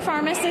 Kroger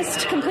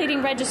pharmacists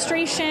completing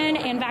registration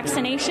and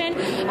vaccination,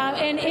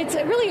 and it's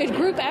really a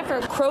group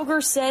effort.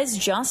 Kroger says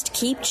just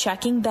keep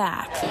checking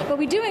back. But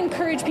we do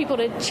encourage people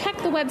to check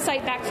the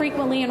website back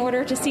frequently in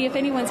order to see if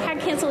anyone's had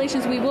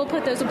cancellations. We will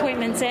put those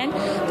appointments in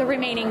the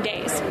remaining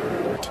days.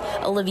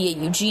 Olivia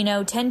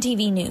Eugenio, 10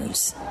 TV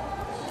News.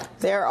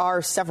 There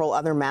are several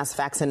other mass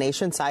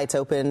vaccination sites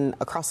open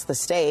across the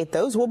state.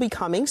 Those will be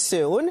coming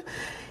soon.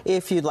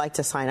 If you'd like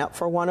to sign up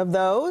for one of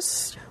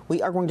those,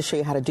 we are going to show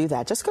you how to do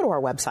that. Just go to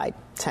our website,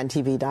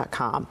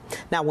 10tv.com.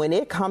 Now, when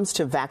it comes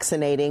to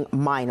vaccinating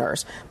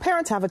minors,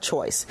 parents have a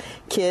choice.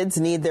 Kids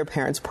need their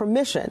parents'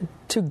 permission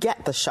to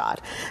get the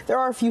shot. There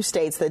are a few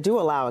states that do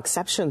allow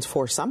exceptions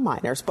for some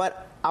minors,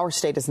 but our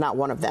state is not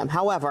one of them.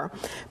 However,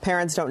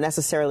 parents don't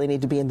necessarily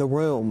need to be in the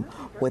room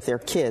with their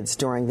kids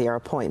during their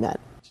appointment.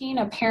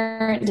 A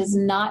parent does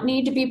not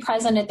need to be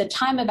present at the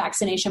time of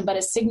vaccination, but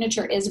a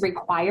signature is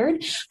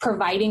required,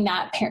 providing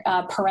that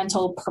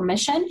parental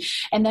permission.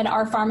 And then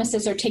our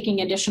pharmacists are taking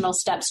additional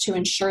steps to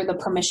ensure the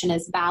permission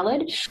is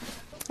valid.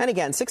 And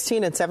again,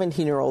 16 and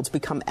 17-year-olds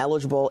become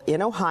eligible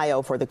in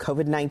Ohio for the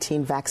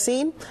COVID-19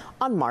 vaccine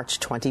on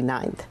March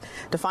 29th.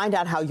 To find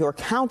out how your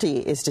county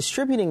is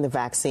distributing the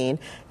vaccine,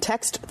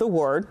 text the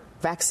word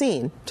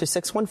vaccine to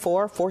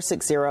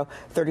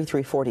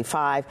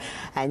 614-460-3345,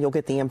 and you'll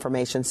get the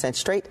information sent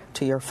straight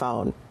to your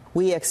phone.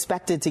 We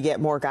expected to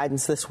get more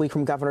guidance this week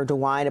from Governor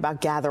DeWine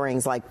about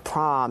gatherings like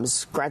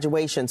proms,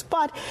 graduations,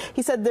 but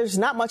he said there's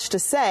not much to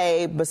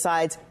say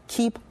besides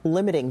keep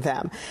limiting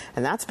them.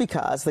 And that's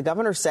because the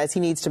governor says he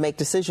needs to make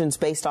decisions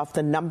based off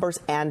the numbers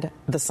and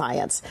the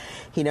science.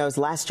 He knows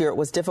last year it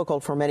was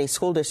difficult for many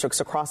school districts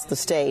across the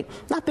state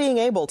not being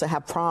able to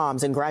have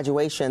proms and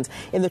graduations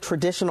in the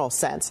traditional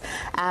sense.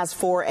 As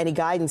for any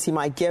guidance he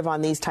might give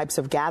on these types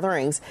of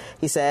gatherings,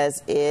 he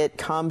says it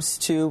comes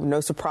to no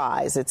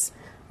surprise. It's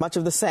much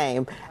of the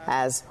same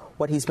as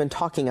what he's been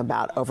talking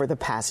about over the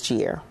past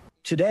year.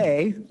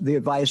 Today, the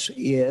advice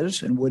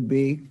is and would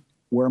be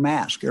wear a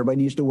mask. Everybody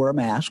needs to wear a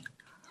mask.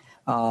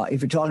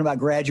 If you're talking about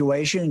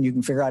graduation, you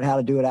can figure out how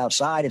to do it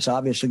outside. It's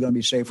obviously going to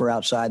be safer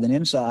outside than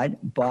inside,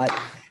 but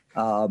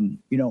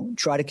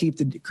try to keep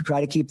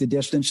the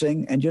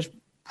distancing and just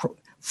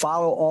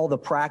follow all the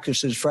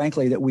practices,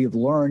 frankly, that we have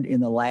learned in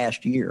the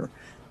last year.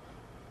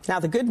 Now,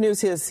 the good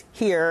news is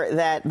here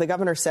that the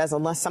governor says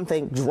unless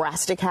something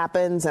drastic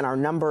happens and our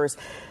numbers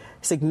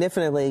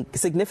significantly,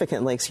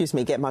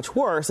 get much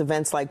worse,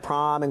 events like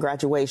prom and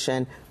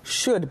graduation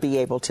should be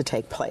able to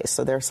take place.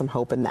 So there's some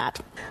hope in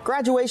that.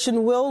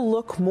 Graduation will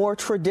look more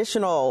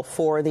traditional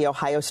for The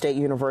Ohio State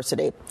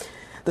University.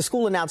 The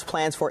school announced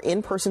plans for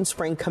in-person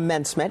spring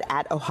commencement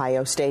at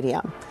Ohio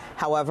Stadium.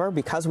 However,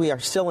 because we are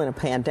still in a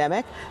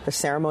pandemic, the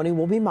ceremony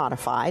will be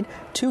modified.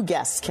 2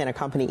 guests can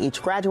accompany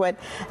each graduate,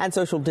 and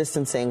social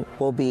distancing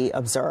will be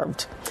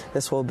observed.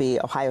 This will be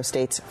Ohio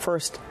State's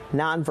first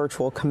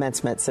non-virtual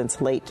commencement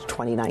since late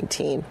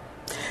 2019.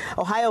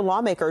 Ohio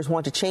lawmakers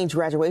want to change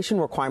graduation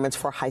requirements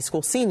for high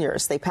school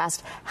seniors. They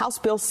passed House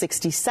Bill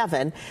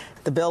 67.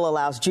 The bill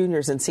allows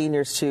juniors and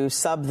seniors to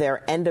sub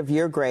their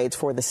end-of-year grades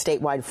for the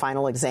statewide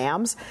final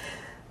exams.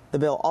 The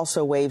bill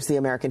also waives the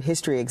American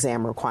History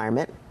exam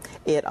requirement.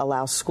 It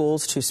allows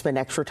schools to spend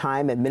extra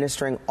time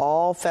administering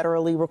all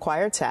federally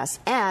required tests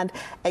and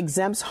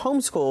exempts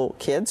homeschool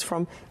kids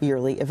from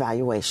yearly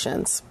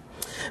evaluations.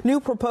 New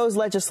proposed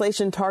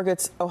legislation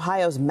targets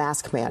Ohio's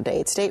mask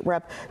mandate. State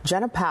Rep.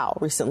 Jenna Powell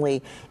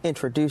recently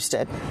introduced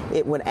it.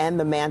 It would end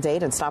the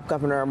mandate and stop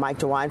Governor Mike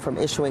DeWine from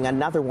issuing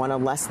another one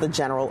unless the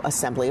General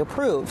Assembly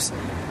approves.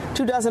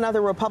 24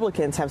 other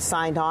Republicans have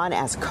signed on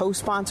as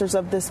co-sponsors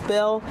of this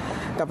bill.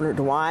 Governor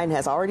DeWine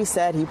has already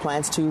said he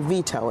plans to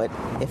veto it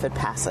if it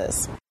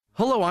passes.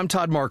 Hello, I'm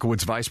Todd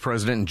Markowitz, Vice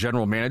President and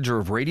General Manager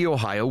of Radio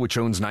Ohio, which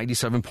owns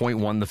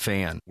 97.1 The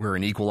Fan. We're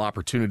an equal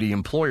opportunity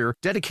employer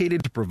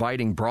dedicated to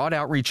providing broad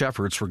outreach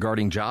efforts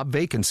regarding job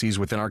vacancies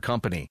within our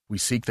company. We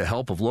seek the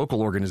help of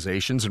local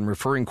organizations in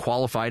referring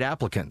qualified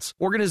applicants.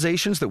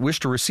 Organizations that wish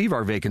to receive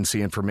our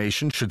vacancy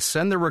information should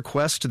send their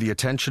requests to the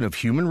attention of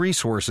Human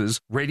Resources,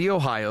 Radio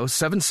Ohio,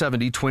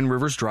 770 Twin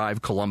Rivers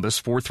Drive, Columbus,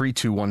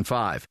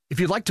 43215.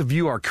 If you'd like to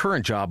view our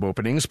current job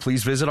openings,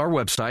 please visit our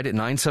website at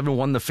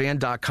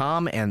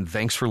 971thefan.com, and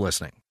thanks for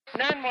listening.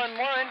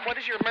 911, what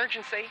is your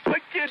emergency? My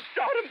kid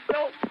shot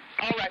himself.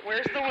 All right,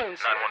 where's the wound?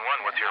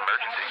 911, what's your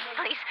emergency?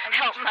 Please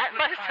help. My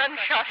son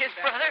shot his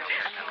brother.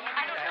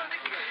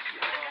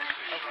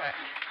 Okay.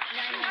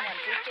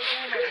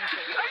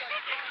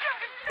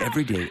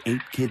 Every day,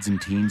 8 kids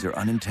and teens are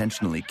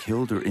unintentionally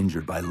killed or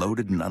injured by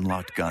loaded and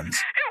unlocked guns.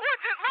 It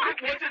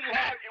wasn't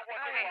locked.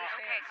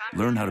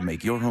 Learn how to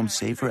make your home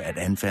safer at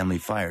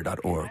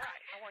endfamilyfire.org.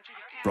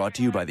 Brought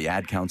to you by the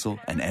Ad Council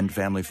and End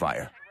Family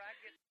Fire.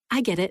 I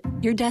get it.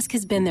 Your desk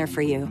has been there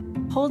for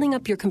you, holding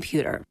up your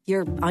computer,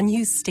 your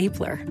unused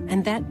stapler,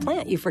 and that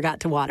plant you forgot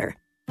to water.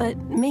 But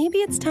maybe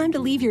it's time to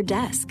leave your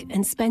desk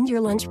and spend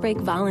your lunch break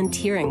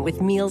volunteering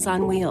with Meals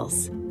on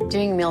Wheels.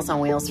 Doing Meals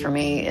on Wheels for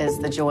me is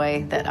the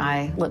joy that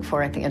I look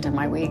for at the end of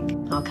my week.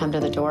 I'll come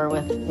to the door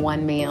with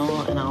one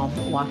meal and I'll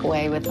walk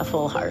away with a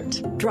full heart.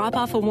 Drop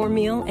off a warm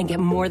meal and get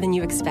more than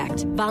you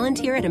expect.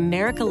 Volunteer at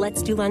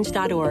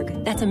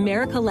americaletsdolunch.org. That's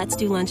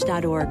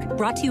americaletsdolunch.org.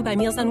 Brought to you by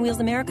Meals on Wheels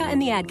America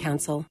and the Ad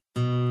Council.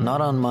 Not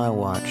on my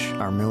watch,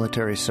 our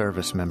military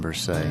service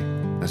members say,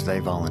 as they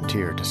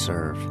volunteer to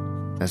serve,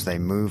 as they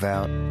move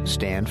out,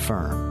 stand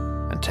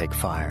firm, and take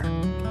fire.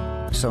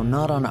 So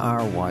not on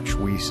our watch,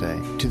 we say,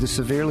 to the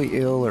severely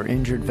ill or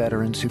injured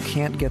veterans who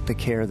can't get the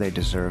care they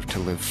deserve to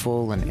live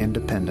full and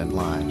independent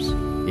lives,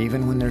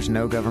 even when there's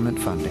no government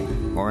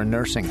funding or a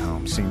nursing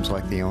home seems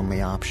like the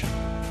only option.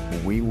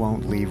 We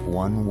won't leave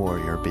one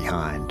warrior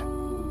behind.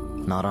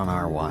 Not on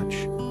our watch.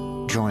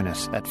 Join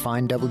us at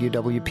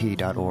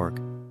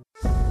findwwp.org.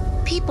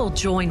 People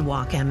join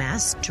Walk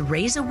MS to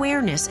raise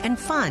awareness and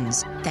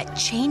funds that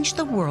change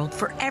the world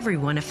for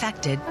everyone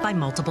affected by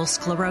multiple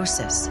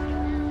sclerosis.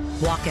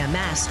 Walk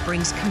MS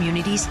brings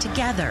communities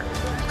together,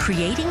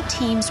 creating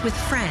teams with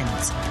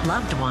friends,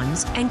 loved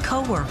ones, and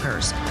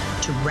coworkers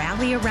to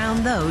rally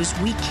around those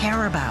we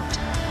care about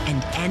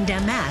and end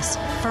MS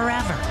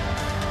forever.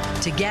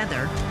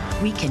 Together,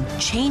 we can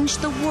change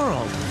the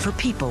world for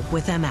people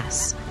with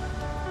MS.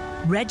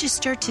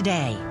 Register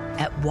today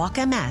at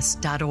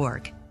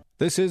walkms.org.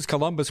 This is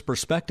Columbus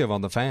Perspective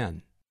on the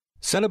Fan.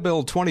 Senate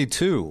Bill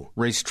 22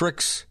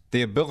 restricts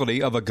the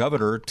ability of a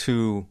governor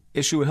to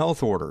issue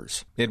health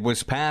orders. It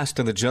was passed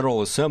in the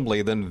General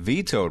Assembly, then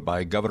vetoed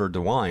by Governor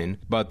DeWine,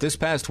 but this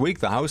past week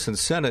the House and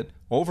Senate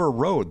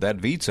overrode that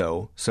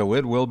veto, so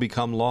it will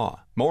become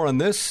law. More on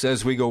this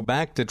as we go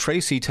back to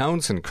Tracy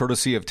Townsend,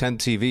 courtesy of 10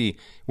 TV,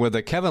 with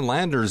a Kevin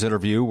Landers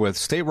interview with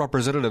State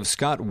Representative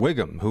Scott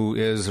Wiggum, who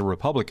is a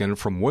Republican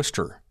from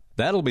Worcester.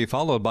 That'll be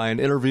followed by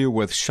an interview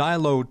with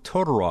Shiloh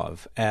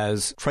Todorov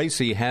as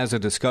Tracy has a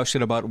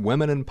discussion about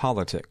women in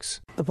politics.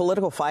 The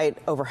political fight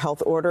over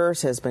health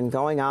orders has been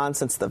going on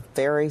since the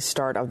very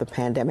start of the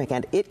pandemic,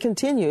 and it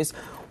continues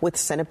with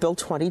Senate Bill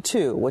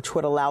 22, which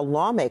would allow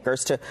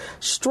lawmakers to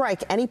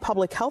strike any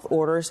public health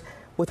orders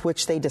with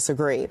which they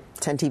disagree.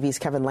 10 TV's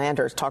Kevin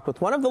Landers talked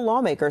with one of the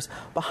lawmakers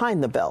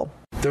behind the bill.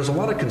 There's a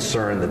lot of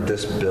concern that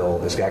this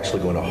bill is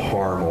actually going to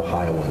harm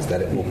Ohioans,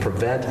 that it will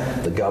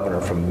prevent the governor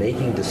from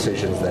making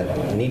decisions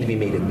that need to be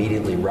made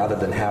immediately rather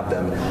than have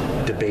them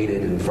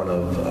debated in front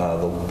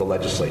of the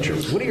legislature.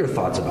 What are your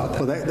thoughts about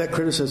that? Well, that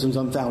criticism is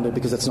unfounded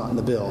because that's not in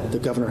the bill. The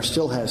governor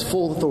still has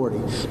full authority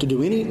to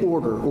do any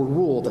order or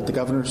rule that the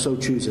governor so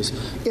chooses.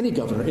 Any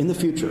governor in the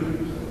future,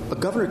 a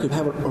governor could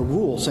have a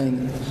rule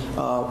saying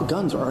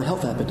guns are a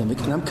health epidemic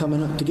and I'm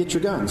coming to get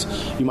your guns.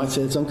 You might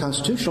say it's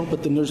unconstitutional,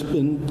 but then there's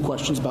been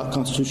questions about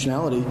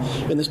constitutionality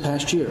in this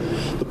past year.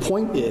 The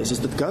point is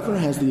that the governor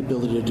has the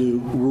ability to do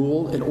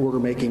rule and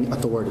order-making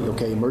authority,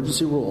 okay,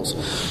 emergency rules.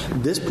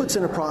 This puts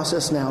in a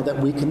process now that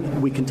we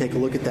can take a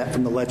look at that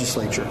from the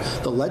legislature.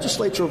 The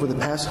legislature over the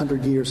past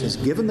 100 years has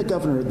given the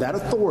governor that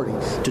authority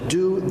to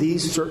do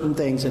these certain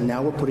things, and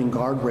now we're putting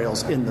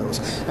guardrails in those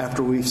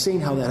after we've seen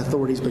how that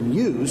authority has been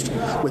used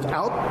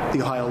without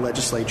the Ohio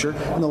legislature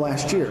in the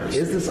last year.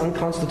 Is this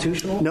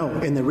unconstitutional? No,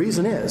 and the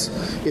reason is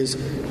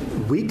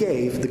we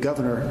gave the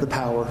governor the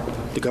power,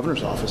 the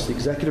governor's office, the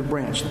executive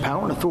branch, the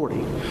power and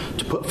authority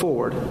to put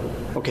forward,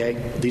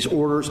 okay, these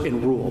orders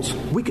and rules.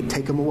 We could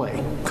take them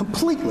away,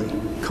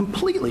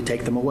 completely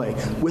take them away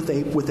with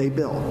a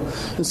bill.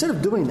 Instead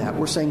of doing that,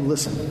 we're saying,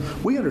 listen,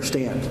 we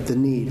understand the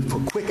need for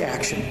quick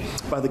action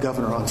by the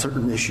governor on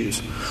certain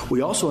issues.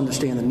 We also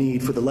understand the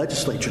need for the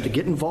legislature to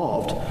get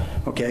involved,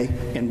 okay,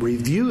 and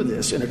review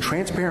this in a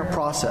transparent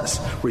process,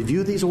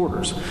 review these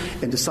orders,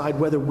 and decide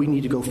whether we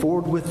need to go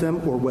forward with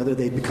them or whether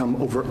they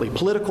become overtly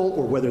political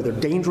or whether they're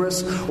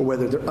dangerous or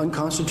whether they're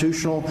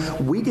unconstitutional.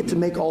 We get to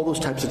make all those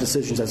types of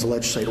decisions as a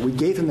legislator. We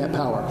gave him that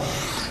power.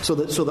 So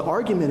the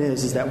argument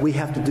is that we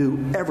have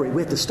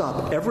to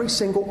stop every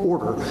single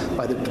order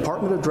by the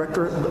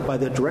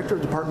director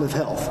of Department of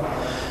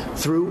Health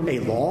through a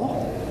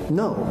law.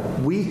 No,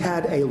 we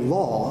had a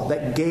law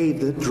that gave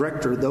the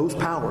director those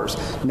powers.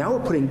 Now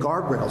we're putting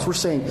guardrails. We're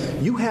saying,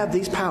 you have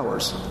these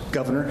powers,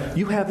 Governor,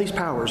 you have these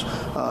powers,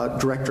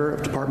 Director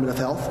of Department of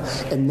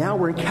Health, and now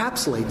we're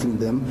encapsulating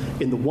them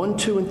in the 1,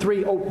 2, and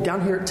 3. Oh,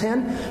 down here at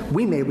 10,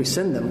 we may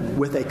rescind them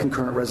with a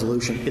concurrent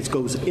resolution. It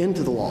goes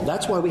into the law.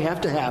 That's why we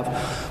have to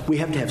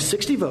have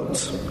 60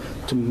 votes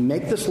to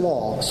make this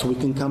law so we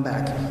can come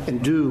back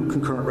and do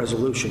concurrent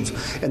resolutions.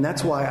 And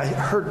that's why I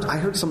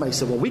heard somebody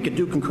say, well, we could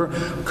do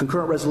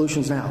concurrent resolutions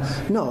now.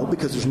 No,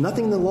 because there's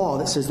nothing in the law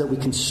that says that we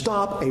can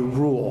stop a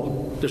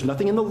rule. There's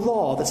nothing in the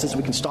law that says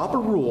we can stop a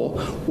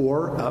rule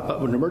or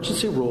an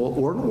emergency rule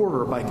or an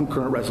order by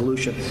concurrent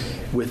resolution.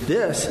 With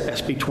this,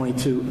 SB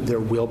 22,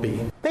 there will be.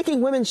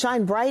 Making women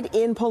shine bright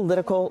in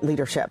political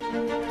leadership.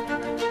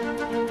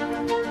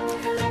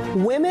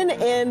 Women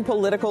in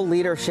political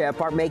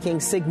leadership are making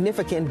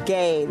significant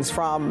gains,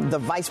 from the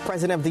Vice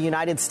President of the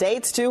United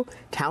States to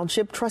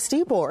township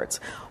trustee boards.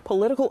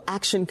 Political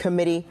Action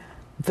Committee,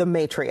 the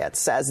Matriots,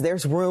 says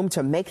there's room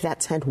to make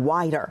that tent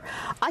wider.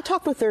 I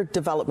talked with their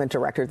development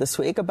director this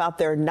week about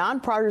their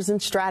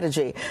nonpartisan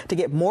strategy to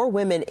get more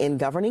women in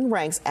governing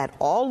ranks at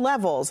all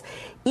levels,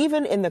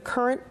 even in the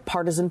current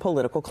partisan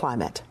political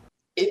climate.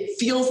 It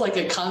feels like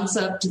a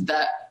concept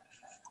that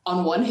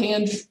on one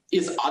hand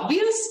is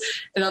obvious,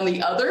 and on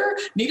the other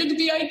needed to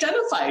be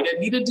identified and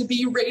needed to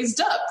be raised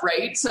up,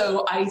 right?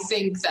 So I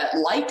think that,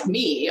 like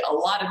me, a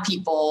lot of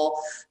people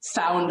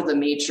found the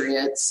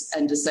Matriots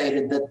and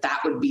decided that that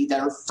would be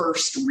their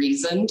first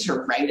reason to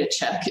write a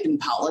check in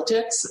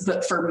politics.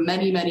 But for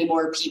many, many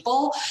more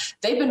people,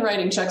 they've been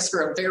writing checks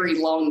for a very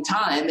long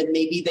time, and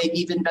maybe they've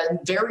even been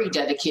very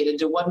dedicated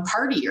to one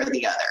party or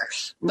the other.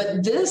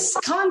 But this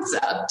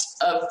concept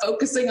of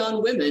focusing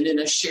on women in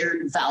a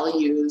shared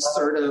values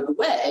sort of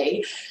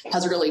way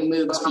has really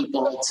moved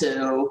people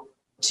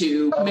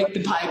to make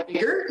the pie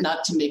bigger,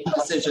 not to make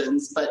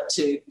decisions, but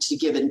to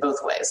give in both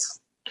ways.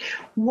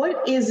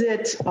 What is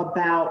it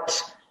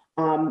about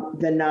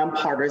the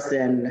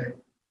nonpartisan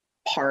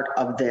part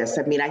of this?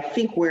 I mean, I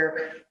think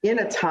we're in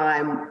a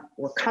time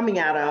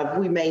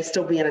we may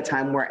still be in a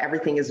time where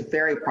everything is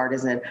very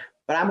partisan,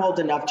 but I'm old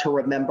enough to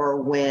remember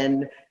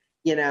when,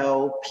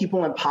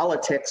 people in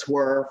politics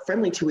were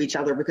friendly to each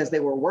other because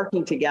they were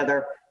working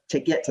together to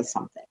get to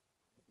something.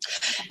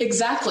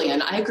 Exactly.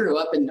 And I grew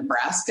up in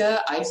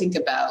Nebraska. I think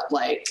about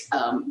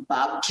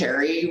Bob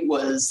Kerrey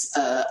was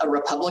a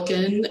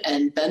Republican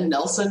and Ben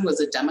Nelson was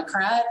a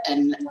Democrat.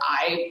 And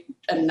I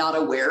am not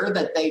aware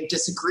that they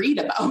disagreed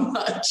about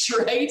much,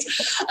 right,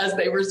 as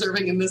they were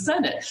serving in the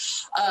Senate.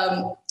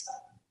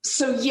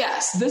 So,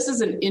 yes, this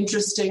is an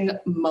interesting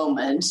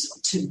moment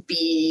to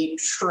be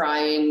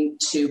trying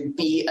to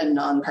be a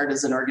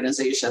nonpartisan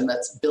organization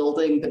that's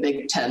building the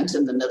big tent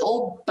in the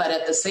middle. But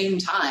at the same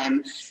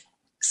time,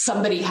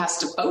 somebody has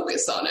to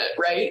focus on it,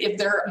 right? If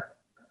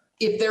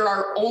there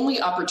are only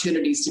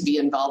opportunities to be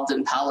involved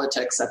in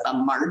politics at the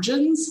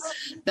margins,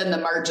 then the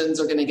margins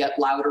are going to get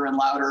louder and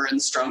louder and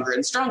stronger.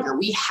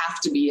 We have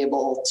to be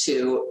able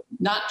to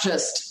not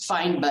just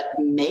find, but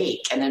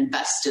make and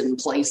invest in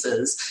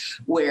places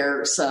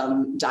where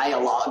some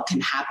dialogue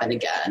can happen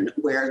again,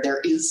 where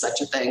there is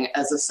such a thing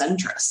as a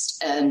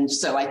centrist. And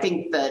so I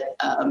think that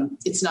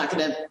it's not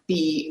going to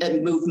be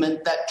a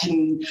movement that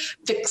can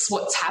fix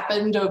what's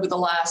happened over the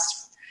last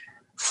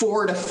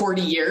 4 to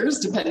 40 years,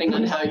 depending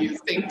on how you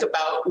think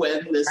about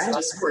when this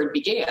discord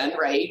began,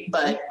 right?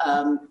 But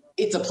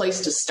it's a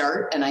place to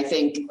start, and I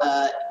think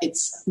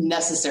it's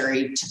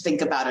necessary to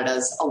think about it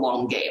as a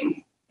long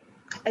game.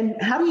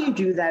 And how do you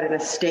do that in a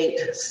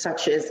state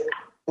such as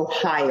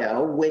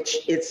Ohio,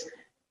 which is,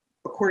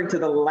 according to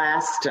the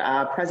last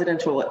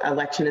presidential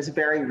election, is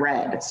very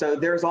red? So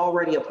there's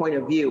already a point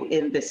of view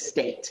in this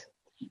state.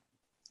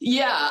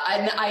 Yeah,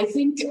 and I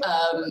think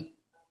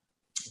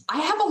I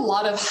have a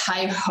lot of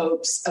high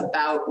hopes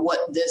about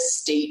what this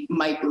state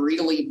might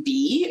really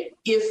be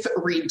if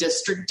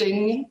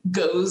redistricting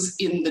goes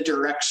in the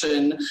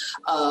direction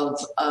of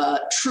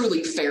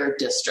truly fair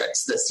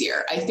districts this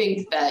year. I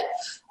think that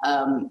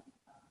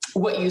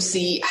what you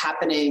see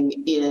happening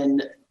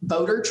in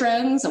voter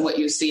trends and what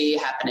you see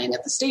happening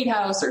at the State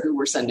House or who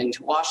we're sending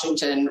to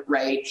Washington,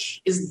 right,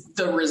 is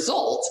the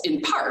result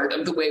in part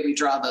of the way we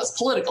draw those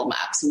political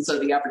maps. And so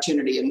the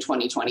opportunity in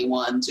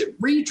 2021 to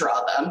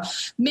redraw them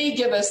may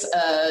give us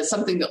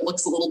something that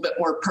looks a little bit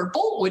more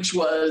purple, which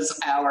was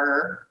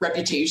our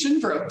reputation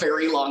for a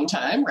very long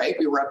time, right?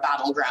 We were a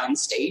battleground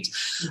state.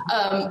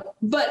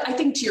 But I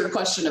think to your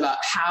question about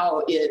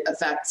how it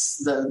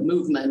affects the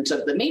movement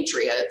of the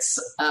Matriots,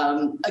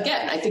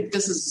 again, I think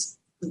this is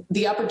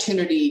the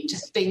opportunity to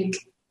think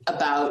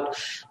about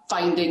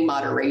finding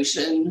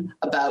moderation,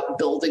 about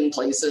building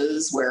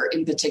places where,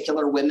 in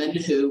particular, women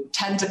who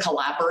tend to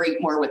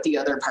collaborate more with the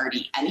other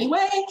party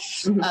anyway,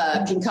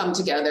 can come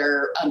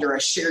together under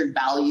a shared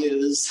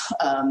values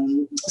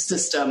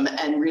system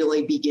and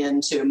really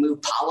begin to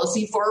move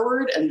policy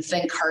forward and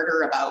think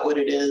harder about what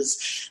it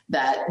is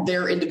that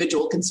their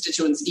individual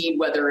constituents need,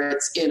 whether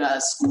it's in a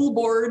school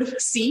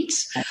board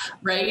seat,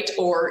 right,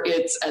 or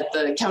it's at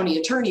the county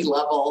attorney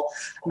level.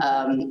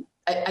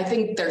 I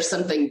think there's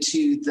something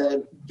to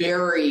the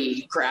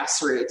very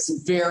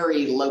grassroots,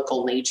 very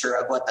local nature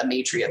of what the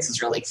Matriots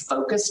is really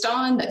focused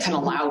on that can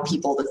allow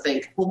people to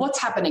think, well, what's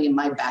happening in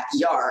my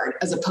backyard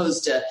as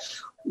opposed to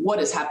what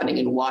is happening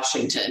in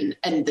Washington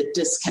and the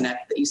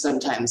disconnect that you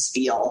sometimes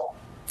feel.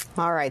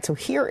 All right, so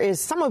here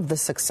is some of the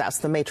success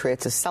the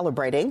Matriots is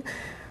celebrating.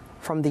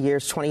 From the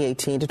years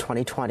 2018 to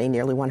 2020,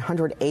 nearly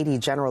 180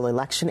 general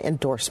election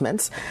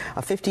endorsements,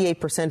 a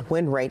 58%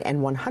 win rate,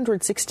 and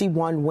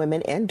 161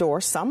 women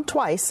endorsed, some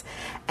twice,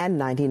 and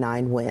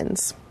 99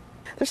 wins.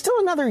 There's still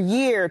another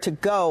year to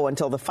go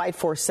until the fight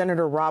for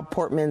Senator Rob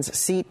Portman's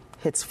seat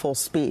hits full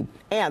speed.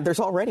 And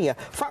there's already a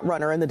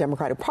frontrunner in the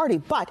Democratic Party,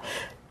 but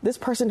this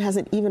person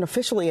hasn't even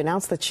officially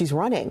announced that she's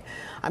running.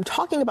 I'm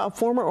talking about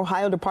former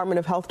Ohio Department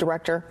of Health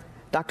Director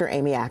Dr.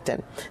 Amy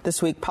Acton.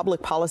 This week,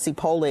 Public Policy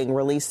Polling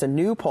released a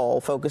new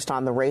poll focused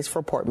on the race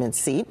for Portman's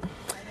seat.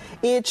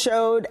 It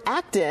showed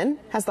Acton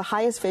has the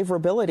highest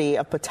favorability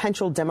of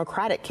potential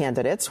Democratic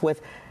candidates, with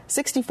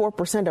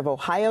 64% of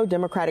Ohio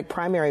Democratic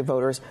primary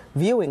voters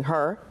viewing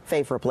her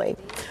favorably.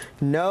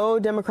 No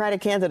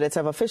Democratic candidates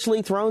have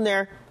officially thrown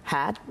their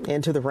hat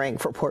into the ring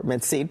for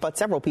Portman's seat, but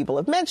several people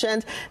have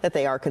mentioned that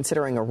they are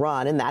considering a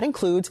run, and that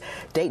includes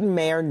Dayton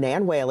Mayor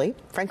Nan Whaley,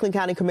 Franklin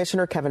County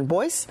Commissioner Kevin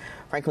Boyce,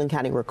 Franklin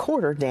County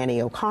Recorder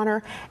Danny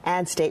O'Connor,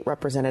 and State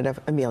Representative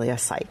Amelia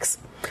Sykes.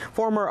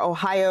 Former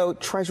Ohio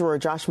Treasurer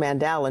Josh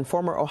Mandel and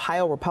former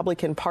Ohio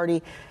Republican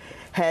Party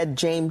head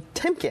James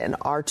Timken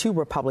are two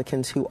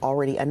Republicans who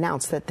already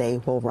announced that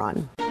they will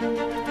run.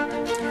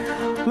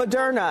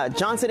 Moderna,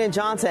 Johnson &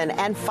 Johnson,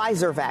 and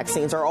Pfizer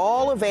vaccines are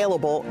all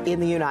available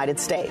in the United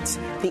States.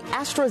 The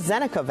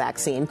AstraZeneca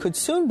vaccine could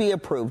soon be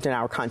approved in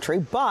our country,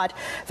 but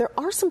there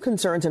are some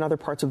concerns in other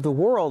parts of the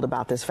world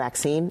about this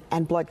vaccine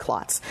and blood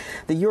clots.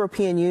 The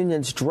European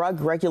Union's Drug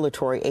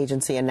Regulatory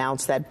Agency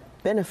announced that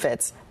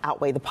benefits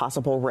outweigh the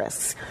possible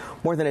risks.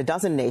 More than a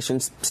dozen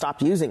nations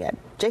stopped using it.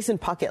 Jason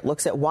Puckett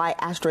looks at why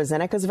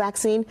AstraZeneca's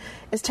vaccine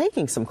is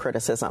taking some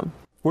criticism.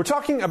 We're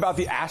talking about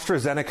the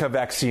AstraZeneca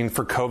vaccine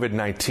for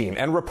COVID-19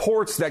 and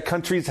reports that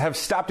countries have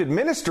stopped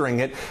administering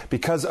it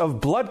because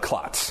of blood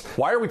clots.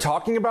 Why are we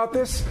talking about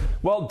this?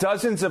 Well,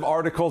 dozens of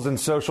articles and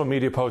social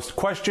media posts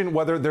question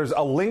whether there's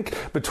a link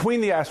between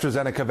the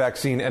AstraZeneca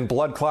vaccine and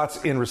blood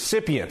clots in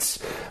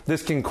recipients.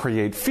 This can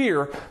create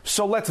fear,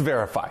 so let's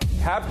verify.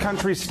 Have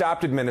countries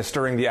stopped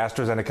administering the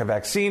AstraZeneca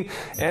vaccine,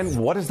 and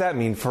what does that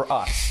mean for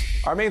us?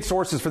 Our main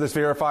sources for this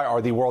verify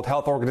are the World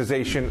Health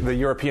Organization, the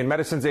European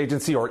Medicines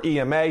Agency, or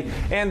EMA,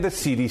 and the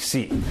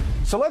CDC.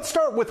 So let's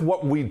start with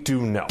what we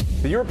do know.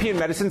 The European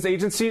Medicines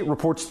Agency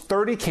reports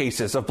 30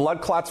 cases of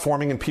blood clots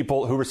forming in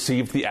people who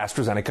received the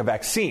AstraZeneca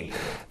vaccine.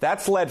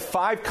 That's led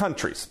 5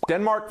 countries,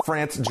 Denmark,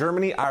 France,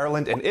 Germany,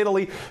 Ireland, and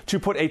Italy, to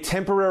put a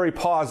temporary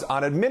pause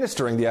on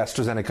administering the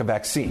AstraZeneca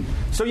vaccine.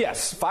 So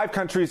yes, 5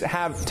 countries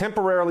have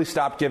temporarily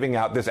stopped giving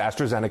out this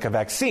AstraZeneca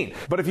vaccine.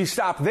 But if you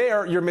stop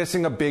there, you're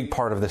missing a big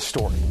part of the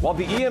story. While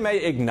the EMA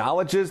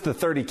acknowledges the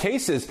 30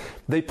 cases,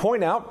 they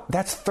point out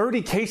that's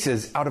 30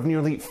 cases out of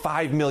nearly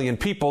 5 million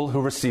people who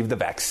received the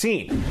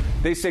vaccine.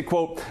 They say,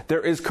 quote,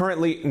 there is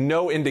currently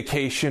no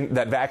indication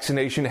that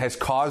vaccination has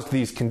caused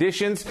these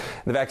conditions.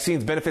 The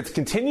vaccine's benefits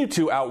continue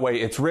to outweigh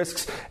its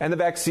risks, and the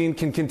vaccine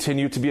can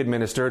continue to be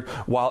administered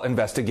while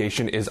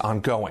investigation is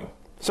ongoing.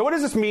 So what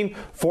does this mean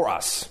for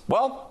us?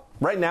 Well,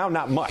 right now,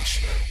 not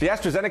much. The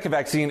AstraZeneca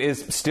vaccine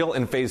is still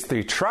in phase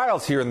 3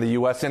 trials here in the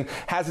U.S. and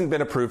hasn't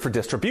been approved for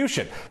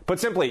distribution. Put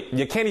simply,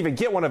 you can't even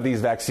get one of these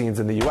vaccines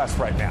in the U.S.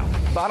 right now.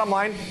 Bottom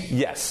line,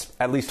 yes,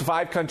 at least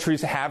 5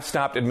 countries have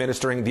stopped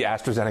administering the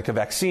AstraZeneca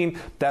vaccine.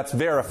 That's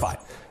verified.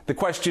 The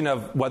question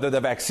of whether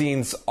the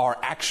vaccines are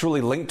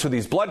actually linked to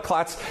these blood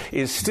clots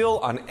is still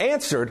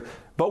unanswered,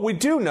 but we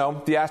do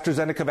know the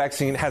AstraZeneca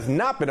vaccine has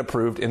not been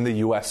approved in the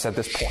U.S. at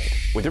this point.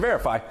 With your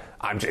Verify,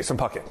 I'm Jason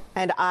Puckett.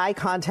 And I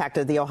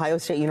contacted the Ohio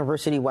State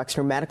University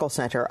Wexner Medical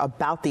Center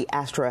about the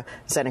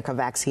AstraZeneca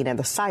vaccine and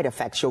the side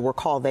effects. You'll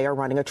recall they are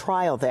running a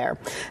trial there.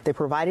 They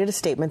provided a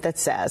statement that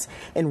says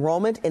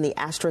enrollment in the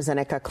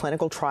AstraZeneca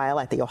clinical trial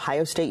at the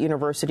Ohio State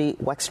University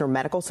Wexner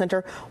Medical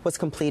Center was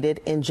completed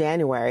in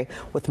January,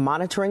 with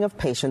monitoring of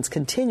patients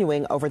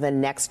continuing over the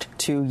next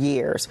 2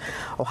 years.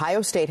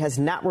 Ohio State has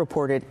not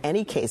reported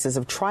any cases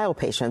of trial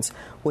patients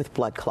with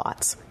blood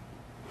clots.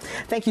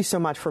 Thank you so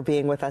much for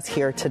being with us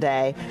here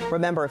today.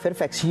 Remember, if it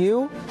affects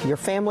you, your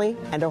family,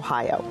 and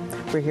Ohio,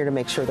 we're here to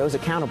make sure those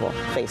accountable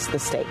face the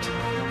state.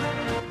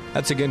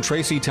 That's again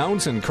Tracy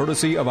Townsend,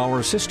 courtesy of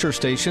our sister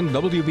station,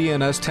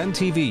 WBNS 10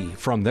 TV,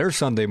 from their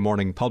Sunday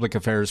morning public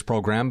affairs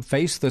program,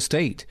 Face the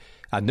State.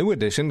 A new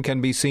edition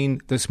can be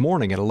seen this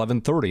morning at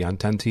 11:30 on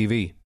 10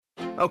 TV.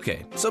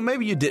 Okay, so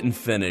maybe you didn't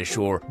finish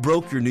or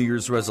broke your New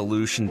Year's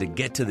resolution to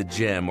get to the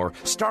gym or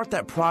start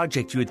that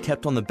project you had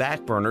kept on the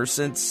back burner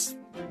since,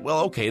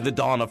 well, okay, the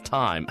dawn of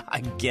time. I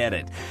get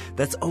it.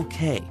 That's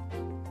okay.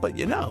 But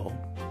you know,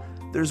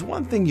 there's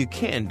one thing you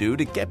can do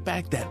to get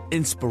back that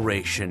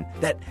inspiration,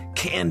 that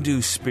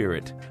can-do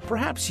spirit.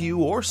 Perhaps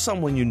you or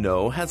someone you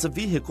know has a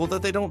vehicle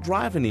that they don't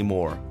drive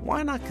anymore.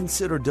 Why not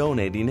consider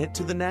donating it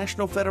to the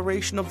National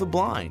Federation of the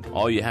Blind?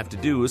 All you have to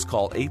do is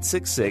call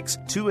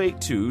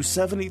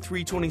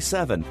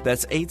 866-282-7327.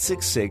 That's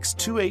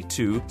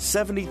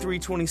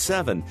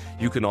 866-282-7327.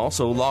 You can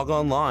also log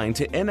online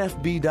to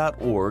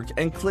nfb.org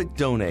and click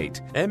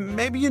donate. And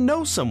maybe you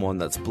know someone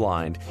that's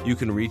blind. You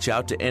can reach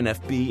out to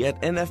NFB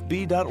at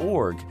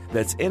nfb.org.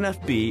 That's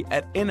NFB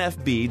at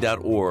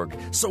nfb.org.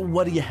 So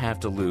what do you have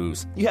to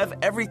lose? You have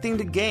everything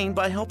to gain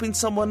by helping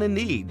someone in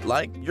need,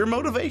 like your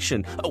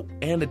motivation. Oh,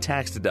 and a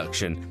tax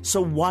deduction.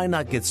 So why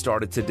not get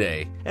started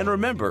today? And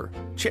remember,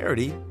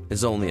 charity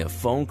is only a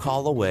phone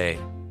call away.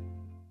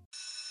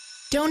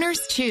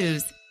 Donors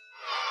choose.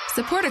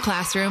 Support a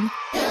classroom.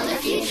 Build a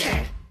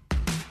future.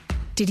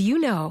 Did you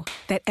know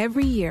that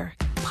every year,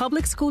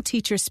 public school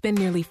teachers spend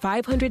nearly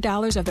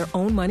 $500 of their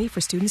own money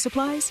for student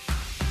supplies?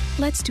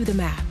 Let's do the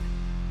math.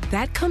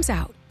 That comes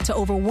out to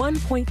over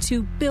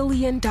 $1.2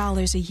 billion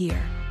a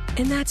year.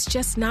 And that's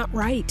just not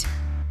right.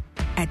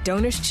 At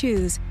Donors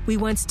Choose, we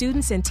want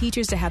students and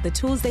teachers to have the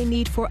tools they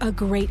need for a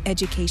great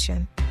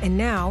education. And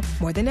now,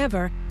 more than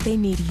ever, they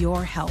need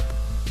your help.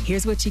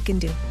 Here's what you can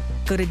do.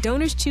 Go to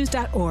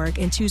DonorsChoose.org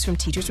and choose from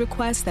teachers'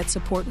 requests that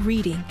support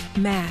reading,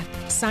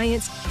 math,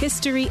 science,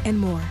 history, and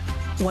more.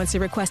 Once a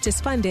request is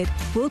funded,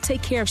 we'll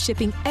take care of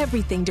shipping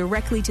everything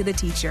directly to the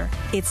teacher.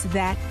 It's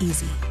that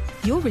easy.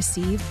 You'll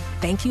receive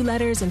thank you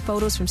letters and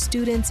photos from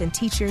students and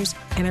teachers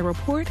and a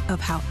report of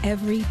how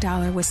every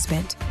dollar was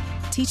spent.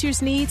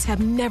 Teachers' needs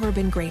have never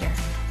been greater.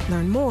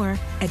 Learn more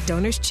at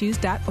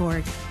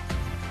DonorsChoose.org.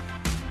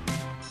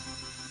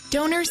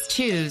 Donors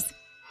Choose.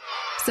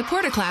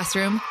 Support a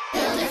classroom.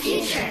 Build a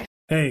future.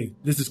 Hey,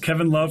 this is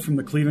Kevin Love from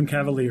the Cleveland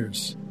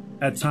Cavaliers.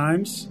 At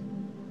times,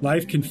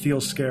 life can feel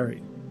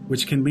scary,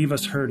 which can leave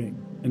us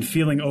hurting and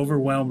feeling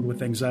overwhelmed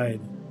with anxiety.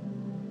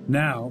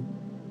 Now,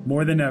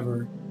 more than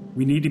ever,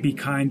 we need to be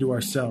kind to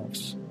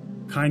ourselves,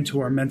 kind to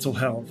our mental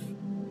health,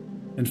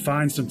 and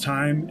find some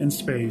time and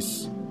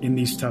space in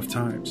these tough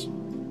times.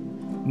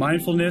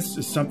 Mindfulness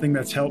is something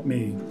that's helped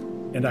me,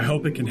 and I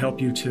hope it can help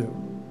you too.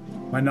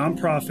 My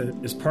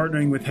nonprofit is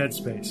partnering with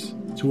Headspace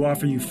to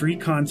offer you free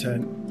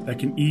content that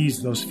can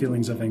ease those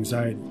feelings of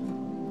anxiety.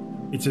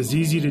 It's as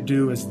easy to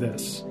do as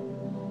this.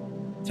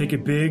 Take a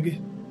big,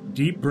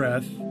 deep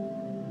breath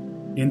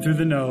in through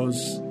the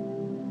nose,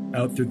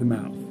 out through the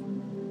mouth.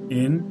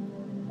 In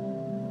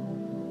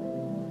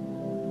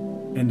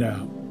and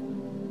out.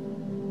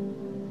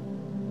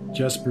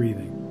 Just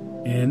breathing.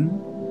 In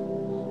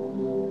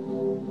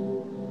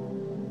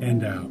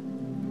and out.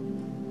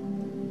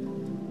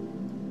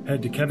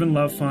 Head to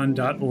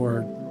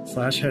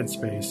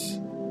kevinlovefund.org/headspace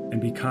and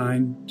be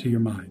kind to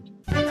your mind.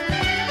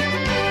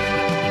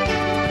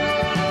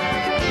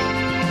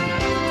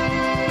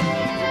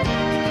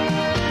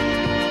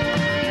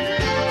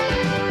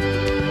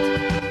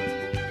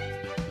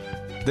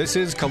 This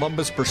is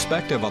Columbus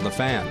Perspective on the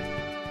Fan.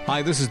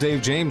 Hi, this is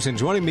Dave James, and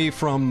joining me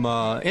from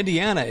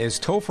Indiana is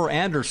Topher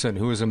Anderson,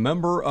 who is a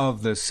member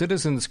of the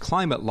Citizens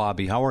Climate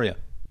Lobby. How are you?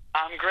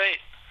 I'm great.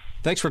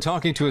 Thanks for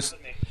talking to us.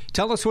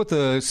 Tell us what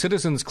the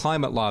Citizens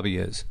Climate Lobby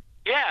is.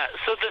 Yeah,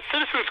 so the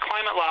Citizens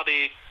Climate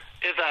Lobby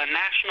is a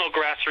national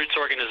grassroots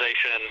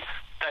organization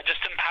that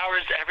just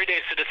empowers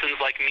everyday citizens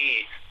like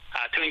me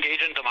to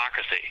engage in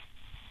democracy.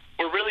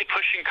 We're really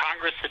pushing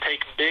Congress to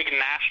take big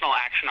national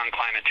action on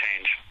climate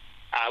change.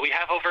 We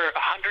have over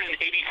 180,000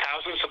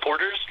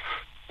 supporters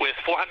with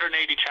 480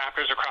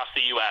 chapters across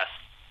the U.S.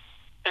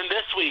 And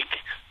this week,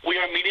 we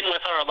are meeting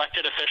with our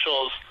elected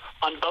officials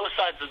on both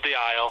sides of the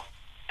aisle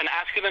and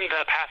asking them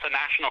to pass a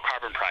national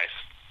carbon price.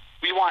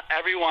 We want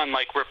everyone,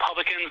 like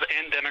Republicans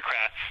and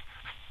Democrats,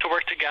 to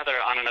work together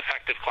on an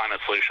effective climate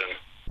solution.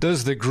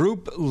 Does the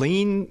group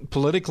lean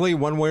politically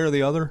one way or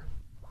the other?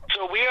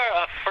 So we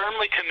are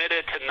firmly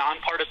committed to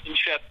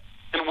nonpartisanship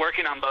and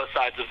working on both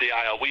sides of the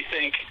aisle. We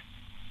think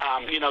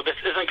this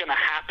isn't going to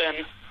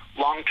happen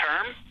long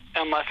term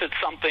unless it's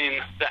something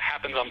that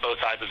happens on both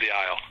sides of the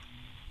aisle.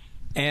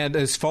 And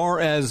as far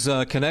as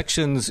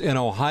connections in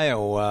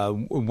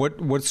Ohio,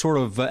 what sort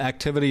of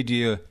activity do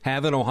you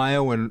have in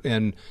Ohio,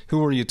 and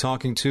who are you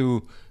talking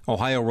to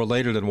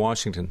Ohio-related in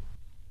Washington?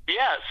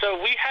 Yeah, so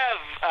we have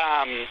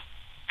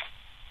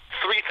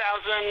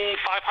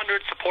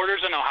 3,500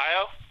 supporters in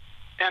Ohio,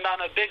 and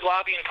on a big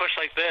lobbying push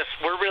like this,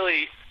 we're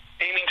really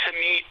aiming to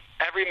meet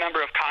every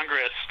member of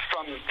Congress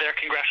from their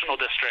congressional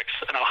districts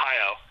in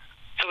Ohio.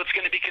 So it's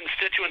going to be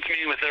constituents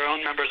meeting with their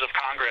own members of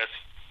Congress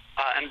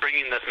and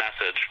bringing this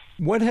message.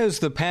 What has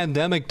the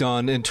pandemic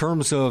done in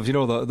terms of,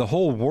 the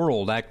whole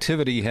world?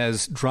 Activity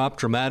has dropped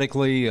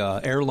dramatically,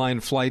 airline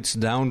flights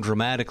down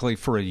dramatically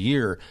for a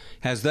year.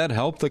 Has that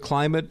helped the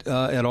climate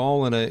at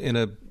all in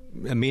a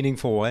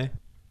meaningful way?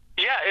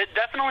 Yeah, it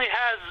definitely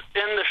has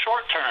in the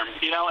short term.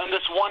 In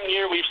this 1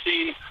 year we've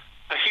seen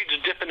a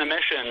huge dip in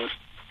emissions,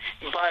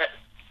 but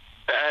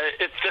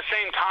at the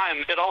same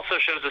time, it also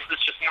shows us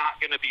it's just not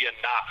going to be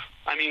enough.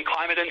 I mean,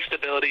 climate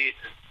instability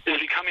is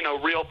becoming a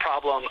real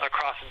problem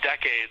across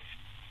decades,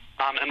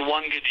 and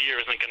one good year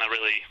isn't going to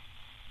really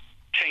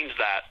change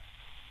that.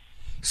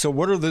 So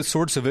what are the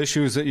sorts of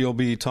issues that you'll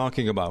be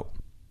talking about?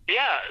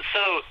 Yeah,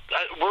 so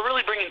we're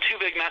really bringing two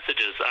big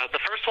messages. The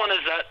first one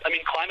is that,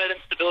 climate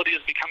instability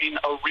is becoming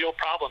a real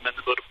problem in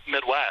the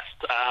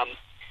Midwest.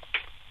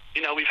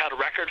 We've had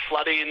record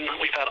flooding.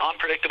 We've had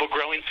unpredictable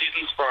growing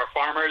seasons for our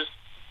farmers.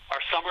 Our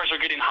summers are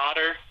getting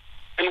hotter,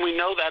 and we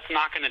know that's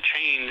not going to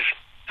change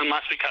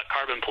unless we cut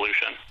carbon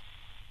pollution.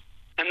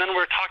 And then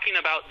we're talking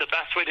about the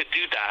best way to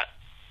do that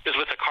is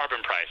with a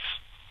carbon price.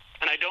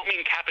 And I don't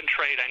mean cap and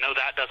trade. I know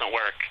that doesn't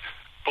work.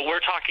 But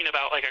we're talking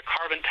about like a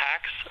carbon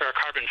tax or a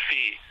carbon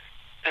fee.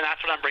 And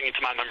that's what I'm bringing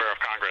to my member of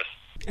Congress.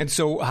 And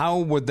so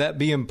how would that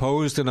be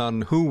imposed, and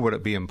on who would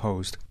it be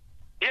imposed?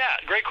 Yeah,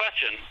 great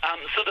question.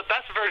 So the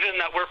best version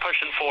that we're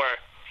pushing for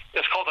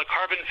is called a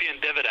carbon fee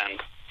and dividend.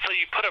 So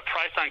you put a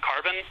price on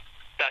carbon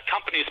that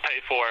companies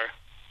pay for,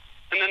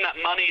 and then that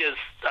money is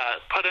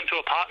put into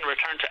a pot and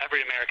returned to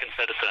every American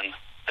citizen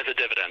as a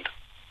dividend.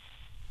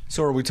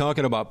 So are we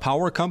talking about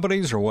power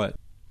companies or what?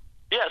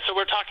 Yeah, so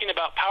we're talking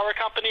about power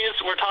companies.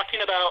 We're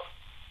talking about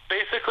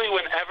basically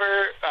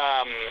whenever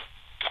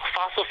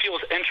fossil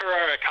fuels enter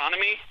our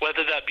economy,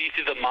 whether that be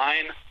through the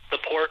mine, the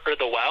port, or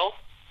the well,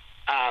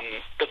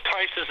 the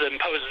price is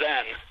imposed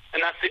then,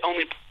 and that's the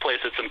only place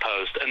it's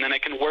imposed. And then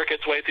it can work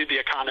its way through the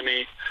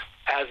economy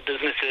as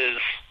businesses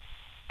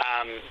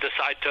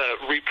decide to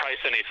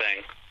reprice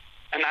anything.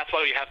 And that's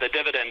why we have the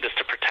dividend, is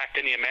to protect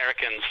any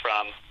Americans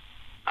from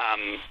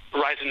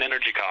rising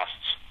energy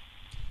costs.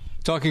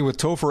 Talking with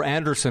Topher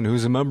Anderson,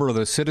 who's a member of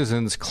the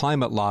Citizens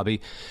Climate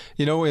Lobby.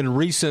 You know, in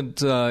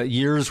recent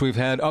years, we've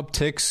had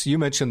upticks. You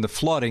mentioned the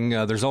flooding.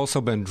 There's also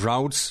been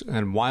droughts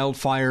and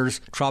wildfires,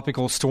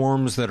 tropical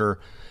storms that are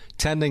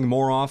tending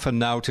more often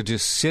now to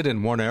just sit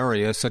in one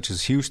area, such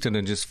as Houston,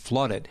 and just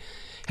flood it.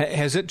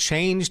 Has it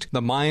changed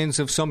the minds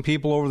of some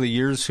people over the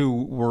years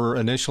who were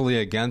initially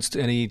against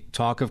any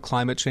talk of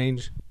climate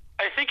change?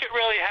 I think it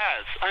really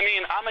has. I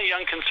mean, I'm a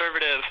young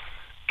conservative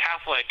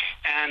Catholic,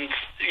 and,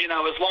 you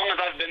know, as long as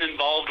I've been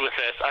involved with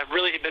this, I've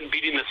really been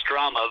beating this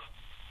drum of,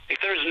 like,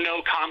 there's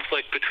no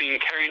conflict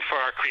between caring for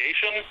our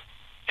creation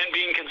and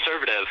being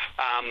conservative.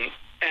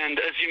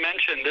 And as you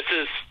mentioned, this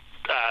is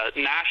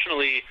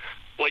nationally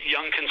what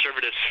young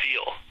conservatives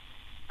feel.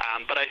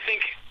 But I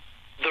think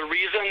the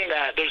reason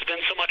that there's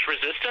been so much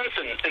resistance,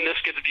 and this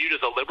gets viewed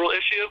as a liberal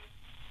issue,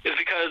 is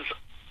because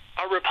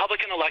our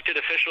Republican elected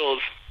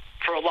officials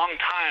for a long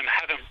time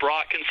haven't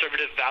brought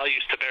conservative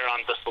values to bear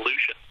on the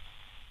solution.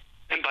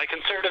 And by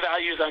conservative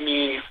values, I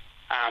mean,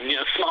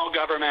 small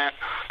government,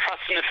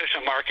 trust in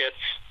efficient markets,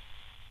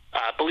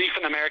 belief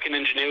in American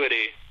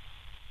ingenuity.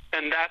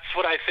 And that's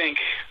what I think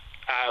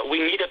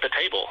we need at the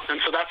table. And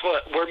so that's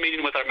what we're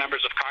meeting with our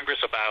members of Congress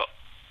about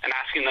and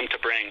asking them to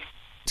bring.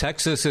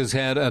 Texas has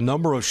had a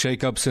number of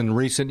shakeups in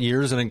recent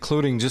years, and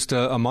including just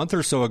a month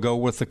or so ago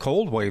with the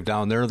cold wave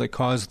down there that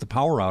caused the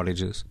power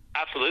outages.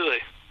 Absolutely.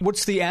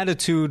 What's the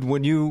attitude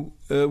when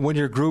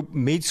your group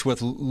meets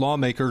with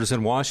lawmakers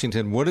in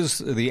Washington? What is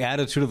the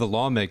attitude of the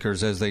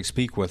lawmakers as they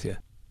speak with you?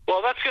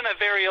 Well, that's going to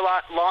vary a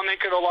lot,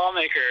 lawmaker to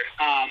lawmaker.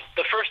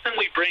 The first thing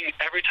we bring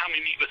every time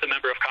we meet with a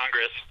member of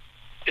Congress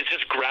is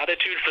just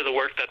gratitude for the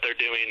work that they're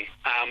doing,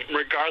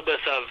 regardless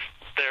of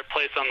their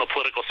place on the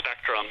political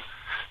spectrum.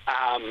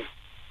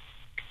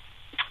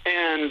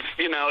 And,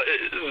 you know,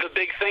 the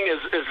big thing is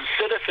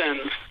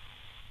citizens,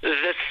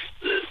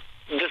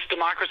 this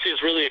democracy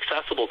is really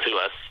accessible to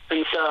us.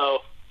 And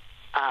so,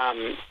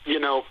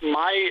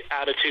 my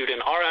attitude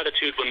and our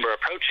attitude when we're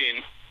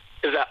approaching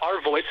is that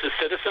our voice as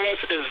citizens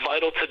is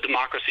vital to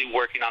democracy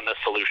working on this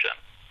solution.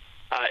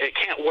 It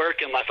can't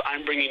work unless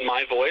I'm bringing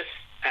my voice,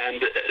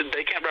 and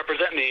they can't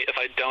represent me if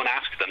I don't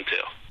ask them to.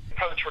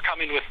 We're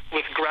coming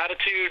with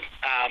gratitude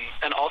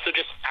and also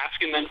just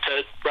asking them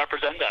to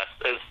represent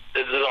us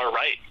as our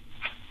right.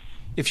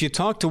 If you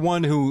talk to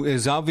one who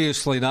is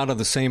obviously not on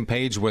the same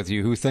page with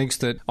you, who thinks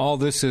that all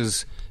this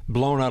is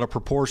blown out of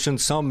proportion,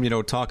 some,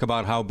 talk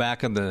about how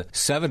back in the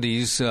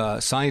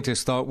 70s,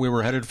 scientists thought we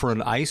were headed for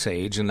an ice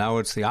age, and now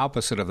it's the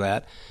opposite of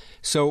that.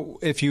 So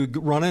if you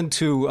run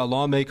into a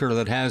lawmaker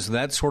that has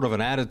that sort of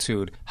an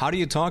attitude, how do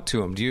you talk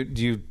to them? Do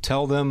you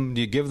tell them,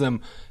 do you give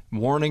them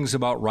warnings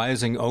about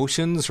rising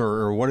oceans,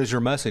 or what is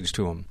your message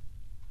to them?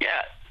 Yeah,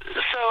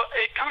 so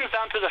it comes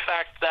down to the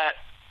fact that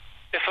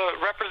if a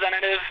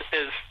representative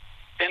is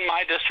in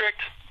my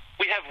district,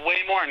 we have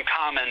way more in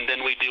common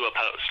than we do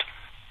opposed.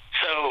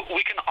 So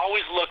we can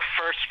always look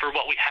first for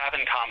what we have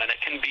in common. It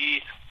can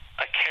be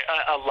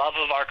a love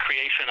of our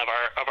creation, of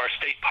our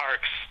state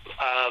parks,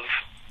 of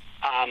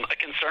a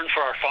concern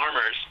for our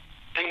farmers,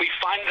 and we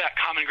find that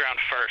common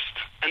ground first,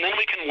 and then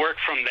we can work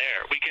from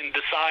there. We can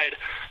decide,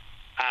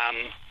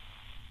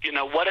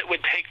 what it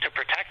would take to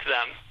protect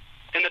them,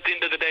 and at the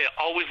end of the day, it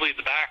always leads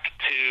back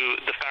to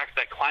the fact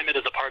that climate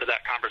is a part of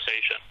that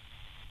conversation.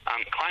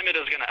 Climate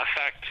is going to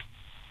affect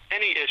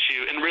any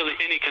issue and really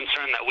any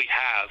concern that we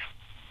have,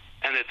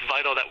 and it's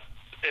vital that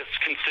as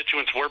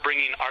constituents we're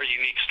bringing our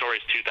unique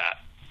stories to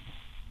that.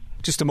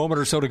 Just a moment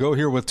or so to go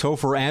here with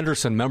Topher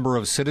Anderson, member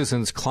of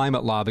Citizens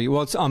Climate Lobby.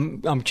 Well,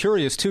 I'm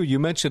curious, too. You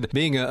mentioned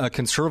being a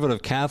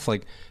conservative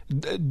Catholic.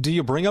 Do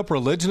you bring up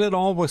religion at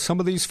all with some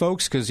of these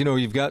folks? Because,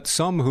 you've got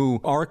some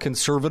who are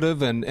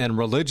conservative and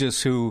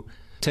religious who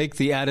take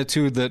the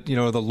attitude that,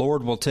 the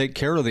Lord will take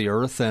care of the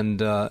earth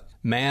and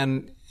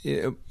man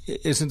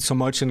isn't so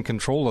much in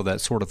control of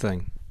that sort of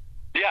thing.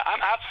 Yeah,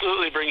 I'm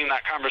absolutely bringing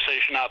that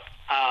conversation up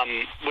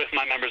with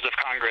my members of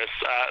Congress.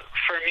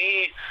 For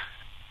me,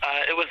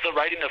 it was the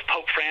writing of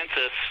Pope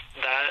Francis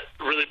that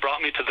really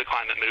brought me to the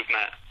climate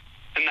movement,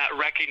 and that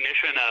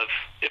recognition of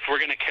if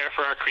we're going to care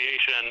for our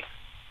creation,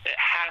 it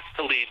has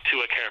to lead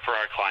to a care for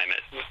our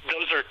climate.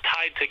 Those are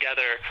tied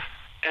together,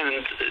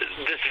 and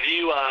this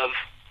view of,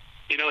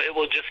 it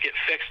will just get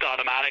fixed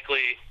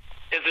automatically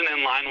isn't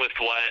in line with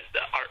what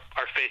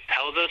our faith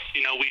tells us.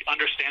 We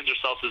understand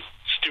ourselves as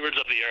stewards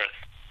of the earth.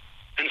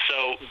 And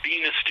so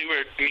being a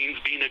steward means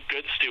being a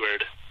good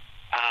steward,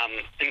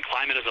 and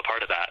climate is a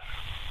part of that.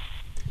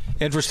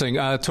 Interesting.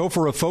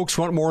 Topher, if folks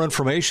want more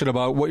information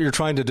about what you're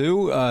trying to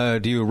do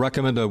you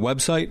recommend a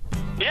website?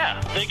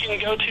 Yeah, they can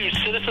go to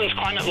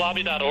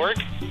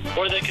citizensclimatelobby.org,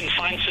 or they can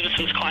find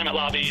Citizens Climate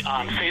Lobby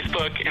on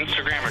Facebook,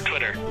 Instagram, or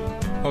Twitter.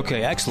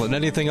 Okay, excellent.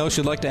 Anything else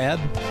you'd like to add?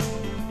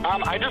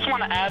 I just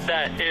want to add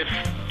that if,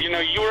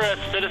 you are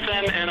a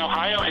citizen in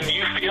Ohio and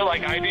you feel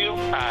like I do,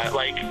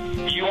 like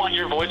you want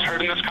your voice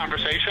heard in this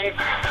conversation,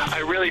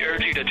 I really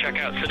urge you to check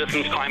out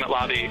Citizens Climate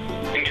Lobby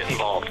and get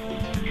involved.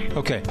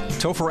 Okay.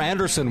 Topher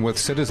Anderson with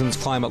Citizens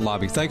Climate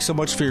Lobby. Thanks so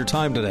much for your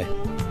time today.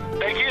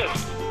 Thank you.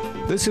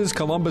 This is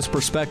Columbus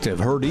Perspective,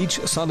 heard each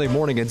Sunday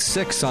morning at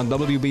 6 on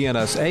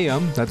WBNS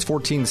AM, that's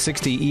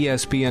 1460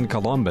 ESPN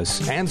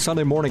Columbus, and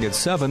Sunday morning at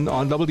 7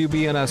 on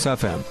WBNS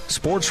FM.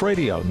 Sports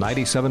Radio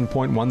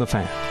 97.1 The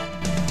Fan.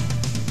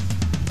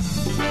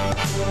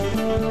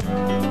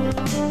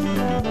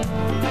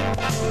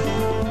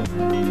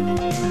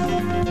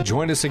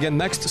 Join us again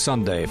next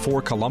Sunday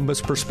for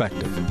Columbus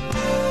Perspective.